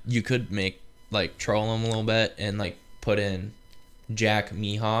could make, like, troll them a little bit and, like, put in Jack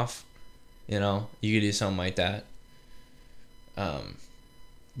Mehoff. You know, you could do something like that.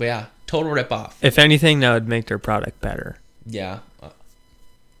 But yeah, total rip off. if anything, that would make their product better. Yeah,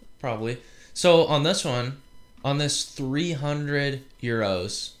 probably. So on this one, on this 300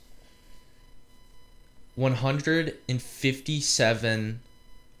 euros, 157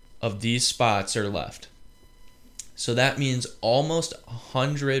 of these spots are left. So that means almost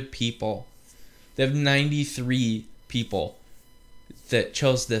 100 people. They have 93 people that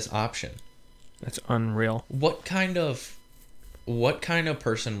chose this option. That's unreal. What kind of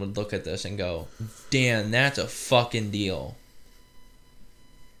person would look at this and go, "Damn, that's a fucking deal"?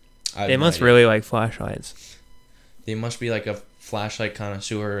 I have They no must idea. really like flashlights. They must be like a flashlight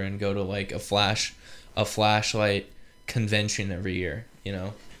connoisseur and go to like a flashlight convention every year, you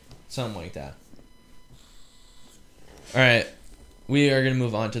know? Something like that. All right. We are going to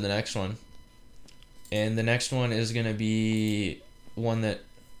move on to the next one. And the next one is going to be one that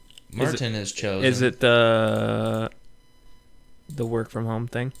Martin has chosen. Is it the work from home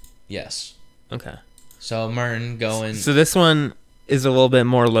thing? Yes. Okay. So Martin, go and So this one is a little bit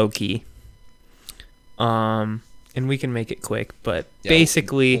more low key. And we can make it quick, but yeah,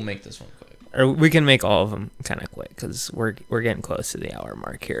 basically, we'll make this one quick. or we can make all of them kind of quick because we're getting close to the hour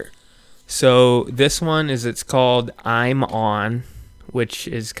mark here. So this one it's called I'm On, which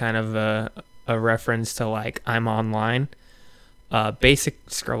is kind of a reference to like I'm online.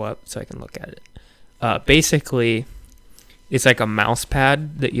 Scroll up so I can look at it. Basically, it's like a mouse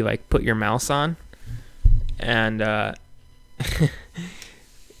pad that you like put your mouse on, and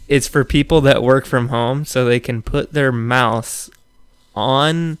it's for people that work from home, so they can put their mouse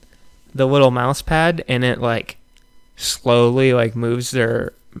on the little mouse pad, and it like slowly like moves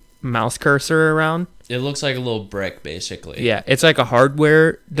their mouse cursor around. It looks like a little brick, basically. Yeah, it's like a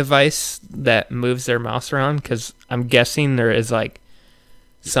hardware device that moves their mouse around, because I'm guessing there is like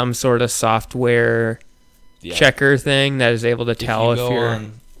some sort of software Yeah. checker thing that is able to tell if go you're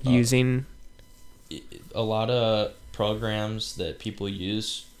on, using. a lot of programs that people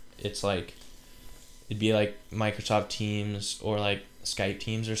use, it's like it'd be like Microsoft Teams or like Skype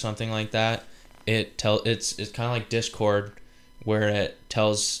Teams or something like that. It's kind of like Discord, where it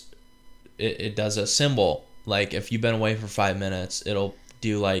tells it does a symbol, like if you've been away for 5 minutes, it'll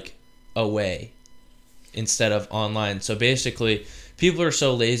do like away instead of online. So basically, people are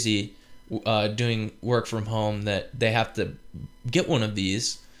so lazy doing work from home that they have to get one of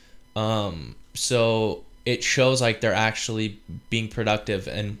these. So it shows like they're actually being productive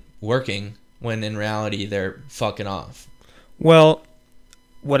and working, when in reality they're fucking off. Well,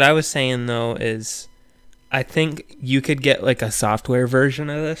 what I was saying though is, I think you could get like a software version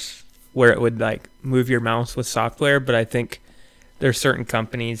of this where it would like move your mouse with software, but I think there's certain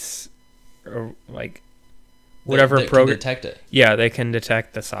companies or like whatever that can program. detect it. Yeah, they can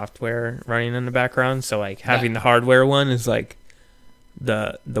detect the software running in the background. So like having the hardware one is like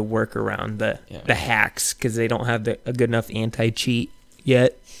the workaround, the hacks, because they don't have a good enough anti-cheat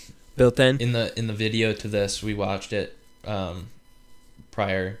yet built in. In the video to this, we watched it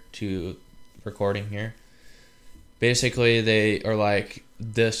prior to recording here. Basically, they are like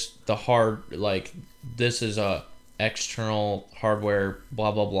this is a external hardware,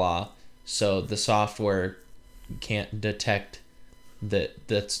 blah blah blah. So the software can't detect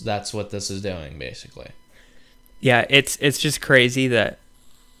that's what this is doing, basically. Yeah, it's just crazy that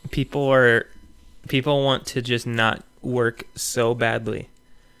people want to just not work so badly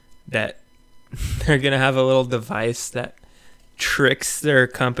that they're gonna have a little device that tricks their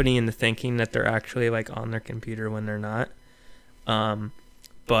company into thinking that they're actually like on their computer when they're not.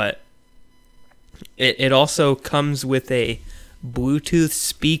 But it also comes with a Bluetooth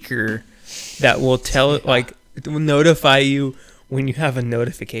speaker that will It will notify you when you have a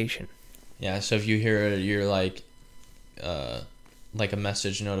notification. Yeah, so if you hear your like a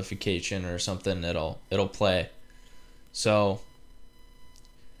message notification or something, it'll play. So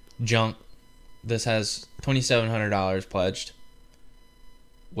Junk, this has $2,700 pledged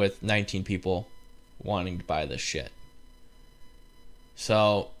with 19 people wanting to buy this shit.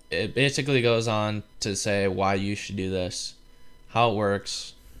 So it basically goes on to say why you should do this, how it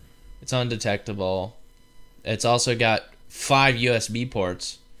works. It's undetectable. It's also got 5 USB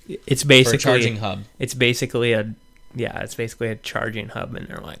ports. It's basically for a charging hub. It's basically a charging hub, and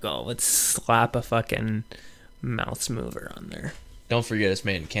they're like, oh, let's slap a fucking mouse mover on there. Don't forget it's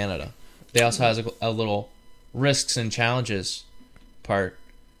made in Canada. They also has a little risks and challenges part.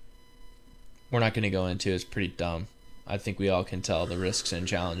 We're not going to go into. It's pretty dumb. I think we all can tell the risks and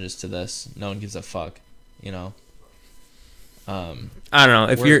challenges to this. No one gives a fuck, you know. I don't know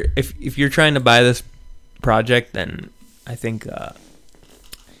if you're trying to buy this project, then I think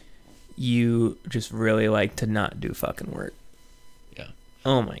you just really like to not do fucking work. Yeah.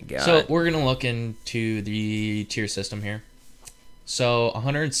 Oh my god. So we're gonna look into the tier system here. So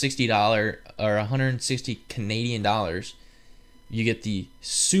 $160 or 160 Canadian dollars, you get the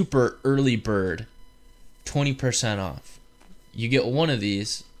super early bird, 20% off. You get one of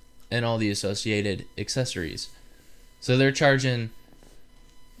these and all the associated accessories. So they're charging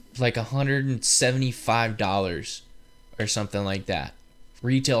like $175 or something like that.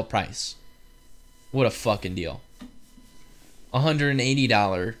 Retail price. What a fucking deal.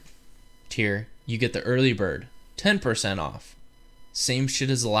 $180 tier, you get the early bird, 10% off. Same shit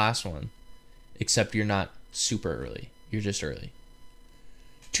as the last one, except you're not super early. You're just early.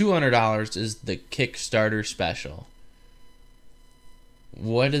 $200 is the Kickstarter special.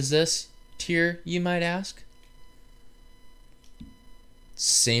 What is this tier, you might ask?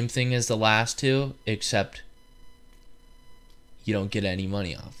 Same thing as the last two, except you don't get any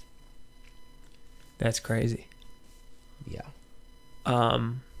money off. That's crazy. Yeah.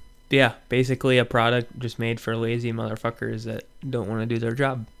 Yeah, basically a product just made for lazy motherfuckers that don't want to do their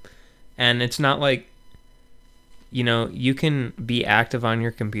job. And it's not like, you know, you can be active on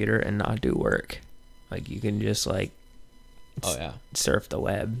your computer and not do work. Like, you can just, like, surf the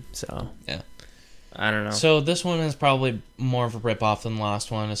web. So, yeah. I don't know. So this one is probably more of a rip-off than the last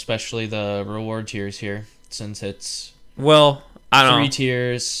one, especially the reward tiers here, since it's... Well, I don't know. 3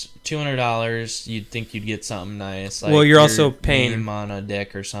 tiers, $200. You'd think you'd get something nice. Like well, you're also paying name on a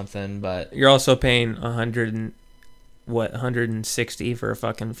dick or something, but you're also paying 160 for a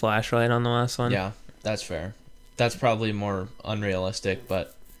fucking flashlight on the last one. Yeah, that's fair. That's probably more unrealistic,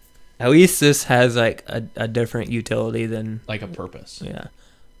 but at least this has like a different utility than like a purpose. Yeah.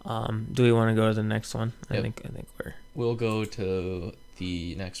 Do we want to go to the next one? Yep. I think we'll go to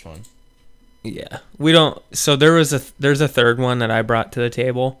the next one. Yeah, we don't. So there's a third one that I brought to the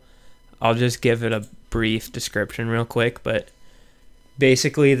table. I'll just give it a brief description real quick, but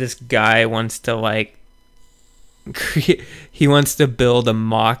basically this guy wants to like he wants to build a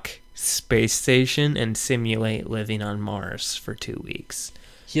mock space station and simulate living on Mars for 2 weeks.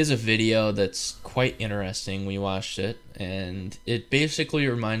 He has a video that's quite interesting. We watched it, and it basically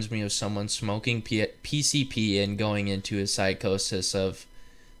reminds me of someone smoking PCP and going into a psychosis of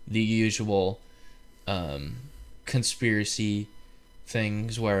the usual conspiracy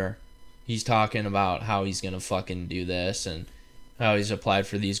things where he's talking about how he's gonna fucking do this and how he's applied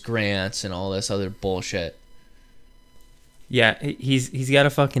for these grants and all this other bullshit. Yeah, he's got a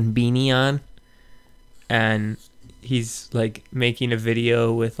fucking beanie on, and he's like making a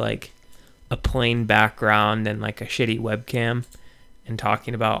video with like a plain background and like a shitty webcam and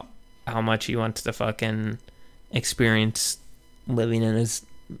talking about how much he wants to fucking experience living in his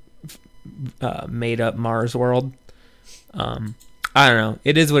made up Mars world. I don't know.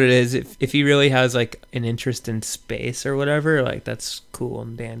 It is what it is. If he really has like an interest in space or whatever, like that's cool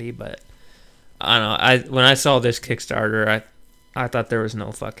and dandy. But I don't know. When I saw this Kickstarter, I thought there was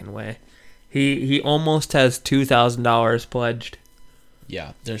no fucking way. He almost has $2,000 pledged.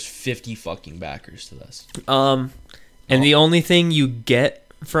 Yeah, there's 50 fucking backers to this. And the only thing you get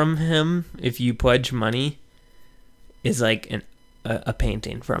from him if you pledge money is like a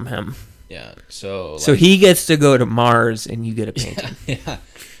painting from him. Yeah, so he gets to go to Mars and you get a painting. Yeah.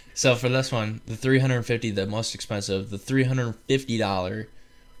 So for this one, the $350, the most expensive, the $350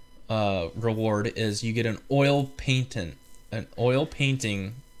 reward is you get an oil painting on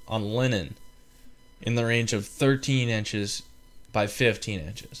linen in the range of 13 inches by 15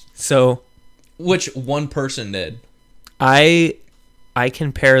 inches. So, which one person did. I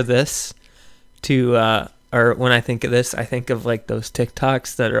compare this to or when I think of this, I think of like those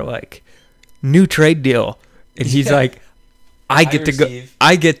TikToks that are like new trade deal, And he's Yeah. like, I get receive.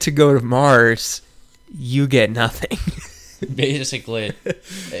 to go to Mars. You get nothing. Basically,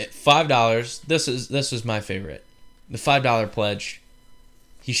 $5. This is my favorite. The $5 pledge.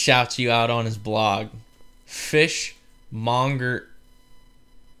 He shouts you out on his blog. Fishmonger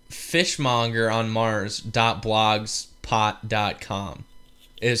on Mars.blogspot.com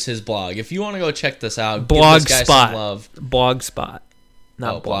is his blog. If you want to go check this out, give this guy some love. Blogspot.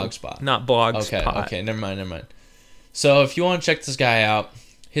 Not Blogspot. Not Blogspot. Okay, never mind. So if you want to check this guy out,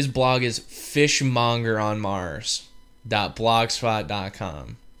 his blog is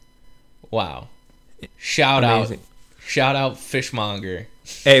fishmongeronmars.blogspot.com. Wow. Shout out Fishmonger.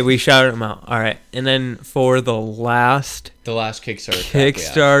 Hey, we shouted him out. All right. And then for the last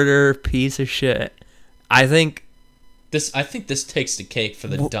Kickstarter piece of shit, I think this takes the cake for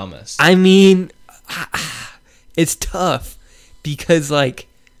the dumbest. I mean, it's tough because like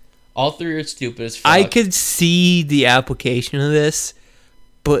all three are stupid as fuck. I could see the application of this,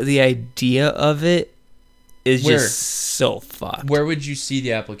 but the idea of it is just so fucked. Where would you see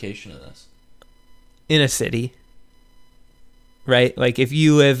the application of this? In a city. Right? Like if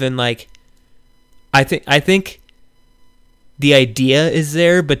you live in like I think the idea is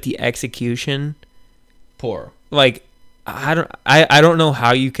there, but the execution poor. Like I don't know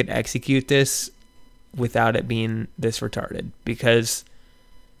how you could execute this without it being this retarded, because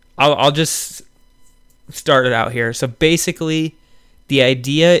I'll just start it out here. So basically, the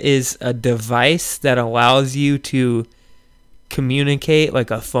idea is a device that allows you to communicate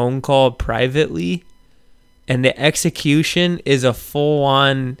like a phone call privately, and the execution is a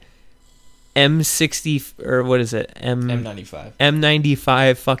full-on M60 or what is it?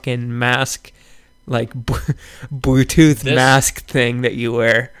 M95 fucking mask, like Bluetooth mask thing that you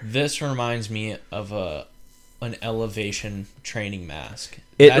wear. This reminds me of an elevation training mask.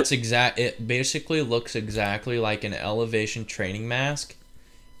 It basically looks exactly like an elevation training mask,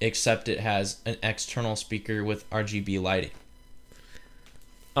 except it has an external speaker with RGB lighting.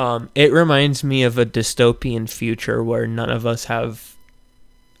 It reminds me of a dystopian future where none of us have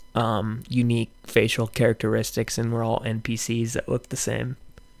unique facial characteristics and we're all NPCs that look the same.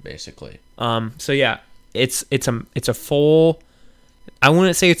 Basically. So yeah, it's a full, I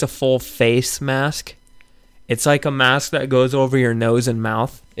wouldn't say it's a full face mask. It's like a mask that goes over your nose and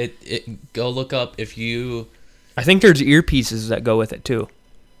mouth. It go look up if you. I think there's earpieces that go with it too.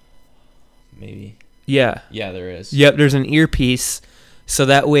 Maybe. Yeah. Yeah, there is. Yep, there's an earpiece, so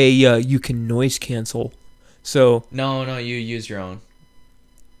that way you can noise cancel. So. No, you use your own.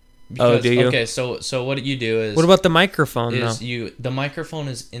 Because, do you? Okay, so what you do is. What about the microphone? The microphone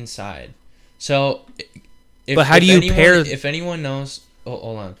is inside. So. But how do you pair? If anyone knows,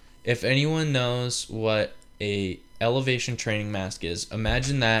 hold on. If anyone knows what a elevation training mask is,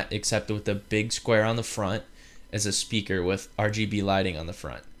 imagine that except with a big square on the front as a speaker with RGB lighting on the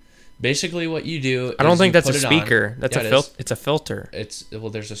front. Basically, what you do. I don't think that's a speaker. That's it's a filter.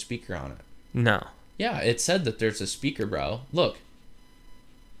 There's a speaker on it. No. Yeah, it said that there's a speaker, bro. Look.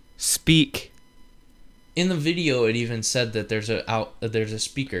 Speak. In the video, it even said that there's a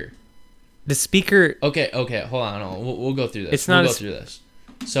speaker. The speaker. Okay. Hold on. We'll go through this. We'll go through this.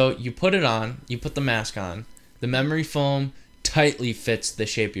 So you put it on. You put the mask on. The memory foam tightly fits the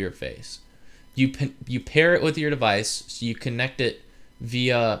shape of your face. You pair it with your device, so you connect it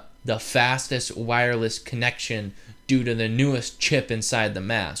via the fastest wireless connection due to the newest chip inside the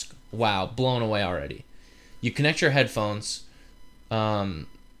mask. Wow, blown away already. You connect your headphones by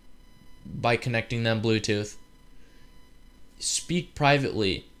connecting them Bluetooth. Speak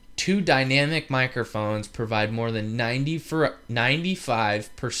privately. 2 dynamic microphones provide more than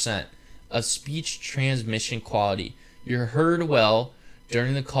 95% of speech transmission quality. You're heard well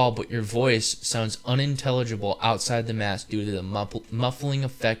during the call, but your voice sounds unintelligible outside the mask due to the muffling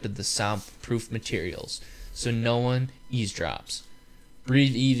effect of the soundproof materials, so no one eavesdrops.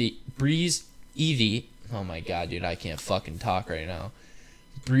 Breathe easy. Oh my god, dude, I can't fucking talk right now.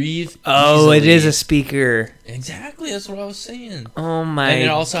 Breathe. Oh, easily. It is a speaker. Exactly, that's what I was saying. Oh my god. And it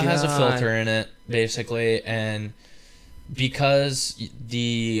also has a filter in it, basically, and because of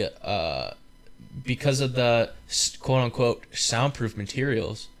the quote unquote soundproof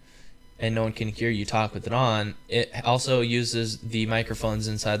materials, and no one can hear you talk with it on, it also uses the microphones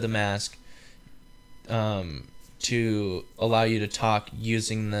inside the mask to allow you to talk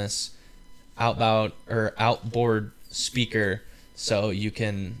using this outboard speaker. So you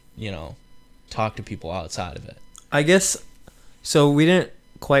can, talk to people outside of it. I guess, so we didn't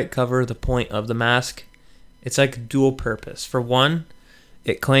quite cover the point of the mask. It's like dual purpose. For one,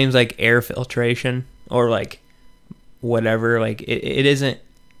 it claims like air filtration or like whatever. Like it isn't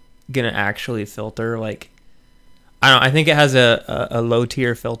going to actually filter like I don't know, I think it has a low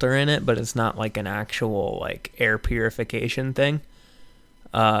tier filter in it, but it's not like an actual like air purification thing.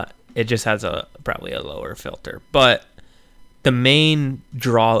 It just has probably a lower filter. But the main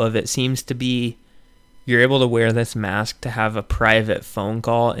draw of it seems to be you're able to wear this mask to have a private phone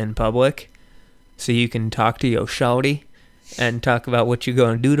call in public, so you can talk to your shawty and talk about what you're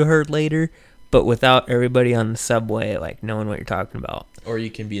going to do to her later, but without everybody on the subway like knowing what you're talking about. Or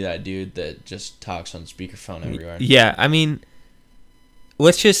you can be that dude that just talks on speakerphone everywhere. Yeah, I mean,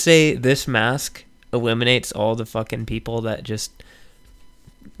 let's just say this mask eliminates all the fucking people that just,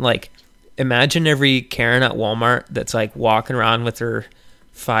 like, imagine every Karen at Walmart that's, like, walking around with her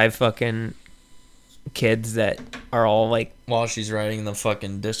 5 fucking kids that are all, like... While she's riding the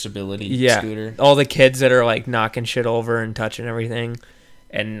fucking disability scooter. All the kids that are, like, knocking shit over and touching everything.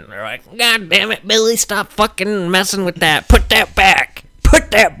 And they're like, God damn it, Billy, stop fucking messing with that. Put that back.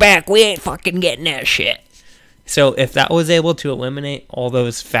 Put that back. We ain't fucking getting that shit. So if that was able to eliminate all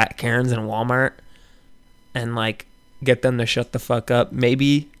those fat Karens in Walmart and like get them to shut the fuck up,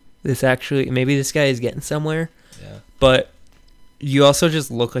 maybe this guy is getting somewhere. Yeah. But you also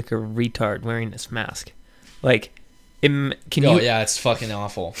just look like a retard wearing this mask. Like, yeah, it's fucking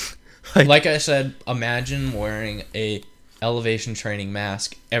awful. Like I said, imagine wearing a elevation training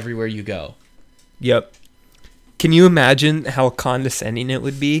mask everywhere you go. Yep. Can you imagine how condescending it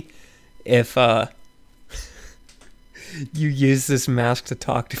would be if you use this mask to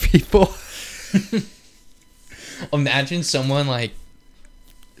talk to people? Imagine someone like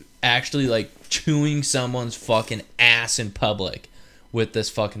actually like chewing someone's fucking ass in public with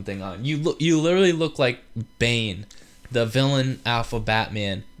this fucking thing on. You literally look like Bane, the villain alpha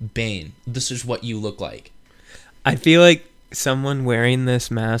Batman. Bane. This is what you look like. I feel like someone wearing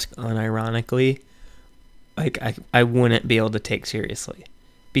this mask unironically, like I wouldn't be able to take seriously,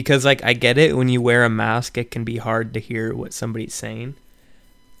 because like I get it, when you wear a mask it can be hard to hear what somebody's saying,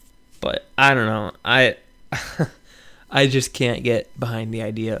 but I don't know, I just can't get behind the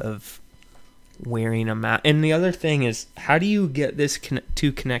idea of wearing a mask. And the other thing is, how do you get this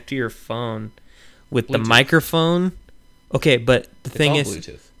to connect to your phone with Bluetooth. The microphone? Okay, but the thing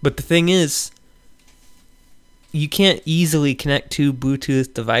is, you can't easily connect 2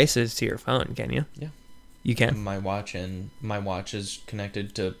 Bluetooth devices to your phone, can you? Yeah. You can. My watch is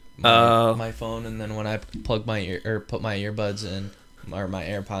connected to my phone, and then when I plug my ear or put my earbuds in or my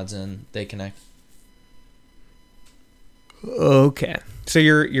AirPods in, they connect. Okay. So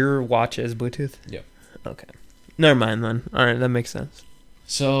your watch is Bluetooth? Yep. Okay. Never mind then. All right, that makes sense.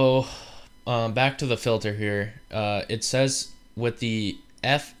 So, back to the filter here. It says with the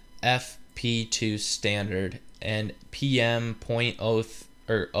FFP2 standard and PM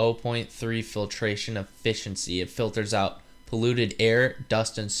 0.3 filtration efficiency, it filters out polluted air,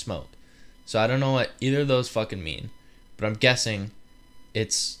 dust, and smoke. So I don't know what either of those fucking mean, but I'm guessing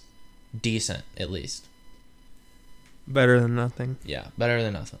it's decent at least. Better than nothing. Yeah, better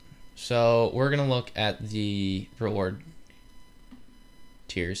than nothing. So we're gonna look at the reward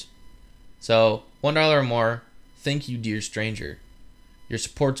tiers. So $1 or more. Thank you, dear stranger. Your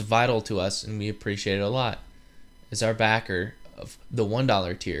support's vital to us, and we appreciate it a lot. As our backer of the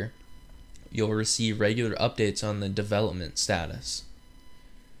 $1 tier, you'll receive regular updates on the development status.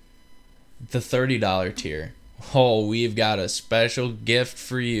 The $30 tier. Oh, we've got a special gift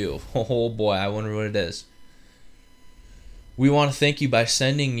for you. Oh boy, I wonder what it is. We want to thank you by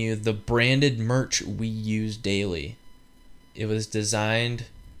sending you the branded merch we use daily. It was designed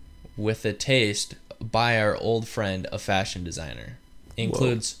with a taste by our old friend, a fashion designer.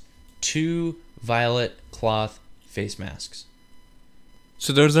 Includes 2 violet cloth face masks.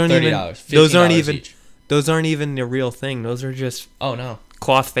 So those aren't $30. Those aren't even the real thing. Those are just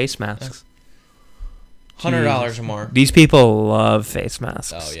cloth face masks. $100 or more. These people love face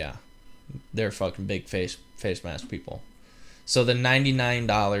masks. Oh yeah, they're fucking big face mask people. So the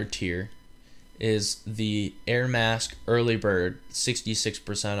 $99 tier is the Air Mask Early Bird,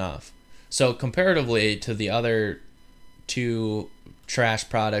 66% off. So comparatively to the other 2 trash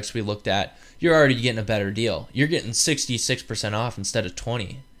products we looked at, you're already getting a better deal. You're getting 66% off instead of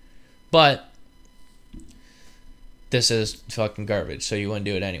 20%. But this is fucking garbage, so you wouldn't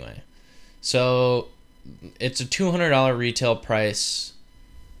do it anyway. So it's a $200 retail price.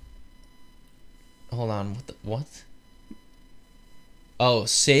 Hold on, what? Oh,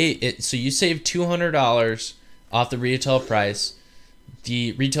 so you save $200 off the retail price.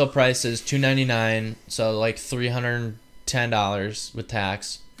 The retail price is $299, so like $310 with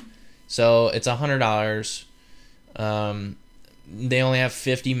tax. So it's $100. They only have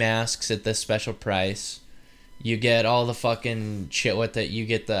 50 masks at this special price. You get all the fucking shit with it. You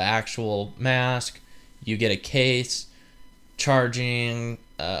get the actual mask. You get a case, charging,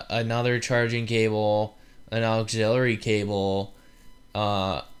 another charging cable, an auxiliary cable,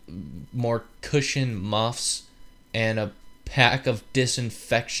 more cushion muffs, and a pack of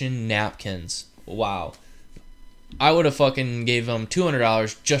disinfection napkins. Wow. I would have fucking gave them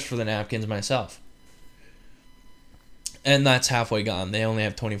 $200 just for the napkins myself. And that's halfway gone. They only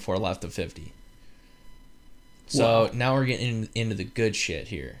have 24 left of 50. So now we're getting into the good shit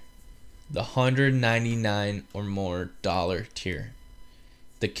here. The $199 or more tier.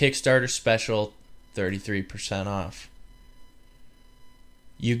 The Kickstarter special, 33% off.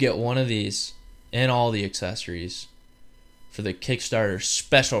 You get one of these and all the accessories for the Kickstarter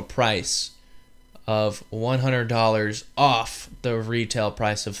special price of $100 off the retail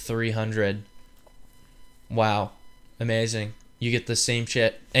price of $300. Wow. Amazing. You get the same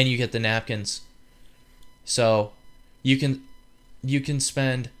shit and you get the napkins. So you can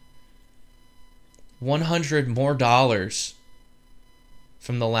spend $100 more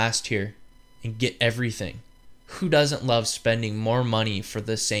from the last tier and get everything. Who doesn't love spending more money for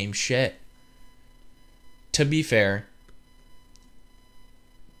the same shit? To be fair,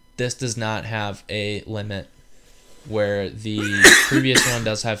 this does not have a limit where the previous one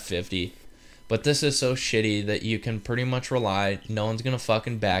does have 50. But this is so shitty that you can pretty much rely, no one's going to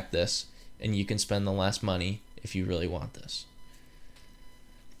fucking back this, and you can spend the less money if you really want this.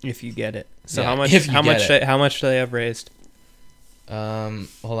 If you get it. So Yeah, how much do they have raised? Hold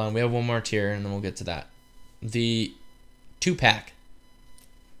on, we have one more tier and then we'll get to that. The 2-pack,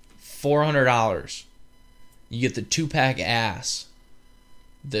 $400. You get the 2-pack ass.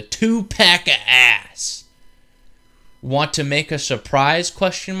 The 2-pack of ass. Want to make a surprise? ?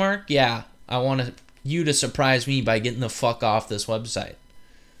 Yeah, I want you to surprise me by getting the fuck off this website.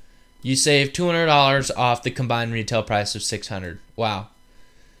 You save $200 off the combined retail price of $600. Wow.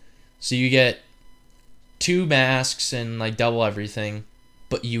 So you get 2 masks and like double everything,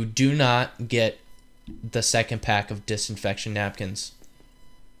 but you do not get the second pack of disinfection napkins.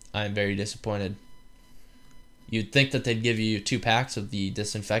 I'm very disappointed. You'd think that they'd give you 2 packs of the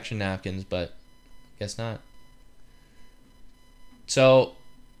disinfection napkins, but guess not. So,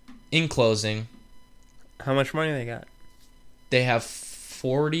 in closing, How much money they got? they have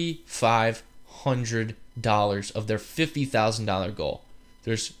 $4,500 of their $50,000 goal.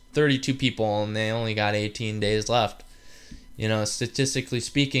 There's 32 people and they only got 18 days left. You know, statistically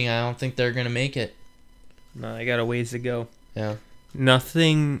speaking, I don't think they're going to make it. No, I got a ways to go. Yeah.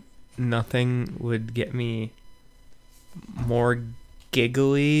 Nothing would get me more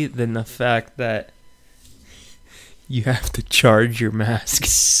giggly than the fact that you have to charge your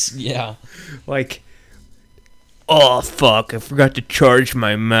mask. Yeah. Like, oh fuck, I forgot to charge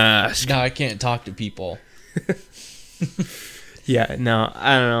my mask. Now I can't talk to people. Yeah, no,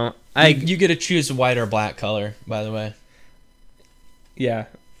 I don't know. You get to choose a white or black color, by the way. Yeah,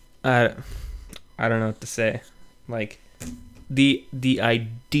 I don't know what to say. Like, the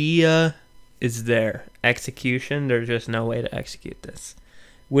idea is there. Execution, there's just no way to execute this.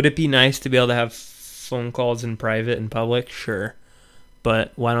 Would it be nice to be able to have phone calls in private in public? Sure.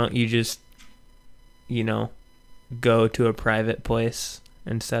 But why don't you just, go to a private place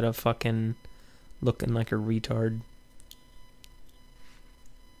instead of fucking looking like a retard?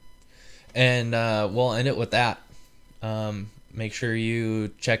 And we'll end it with that. Make sure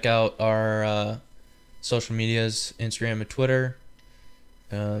you check out our social medias, Instagram and Twitter.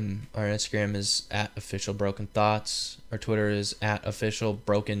 Our Instagram is @officialbrokenthoughts. Our Twitter is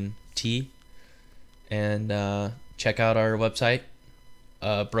 @officialbrokenT. And check out our website,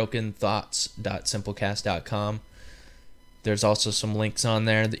 brokenthoughts.simplecast.com. There's also some links on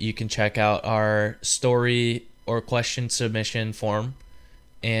there that you can check out our story or question submission form.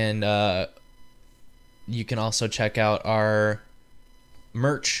 And you can also check out our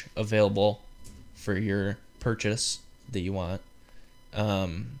merch available for your purchase that you want.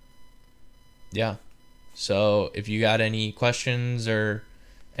 Yeah. So if you got any questions or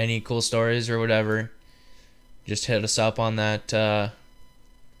any cool stories or whatever, just hit us up on that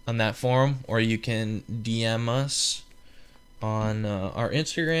forum, or you can DM us on our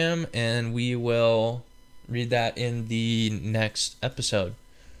Instagram, and we will read that in the next episode.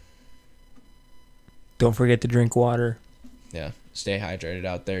 Don't forget to drink water. Yeah, stay hydrated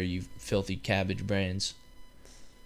out there, you filthy cabbage brains.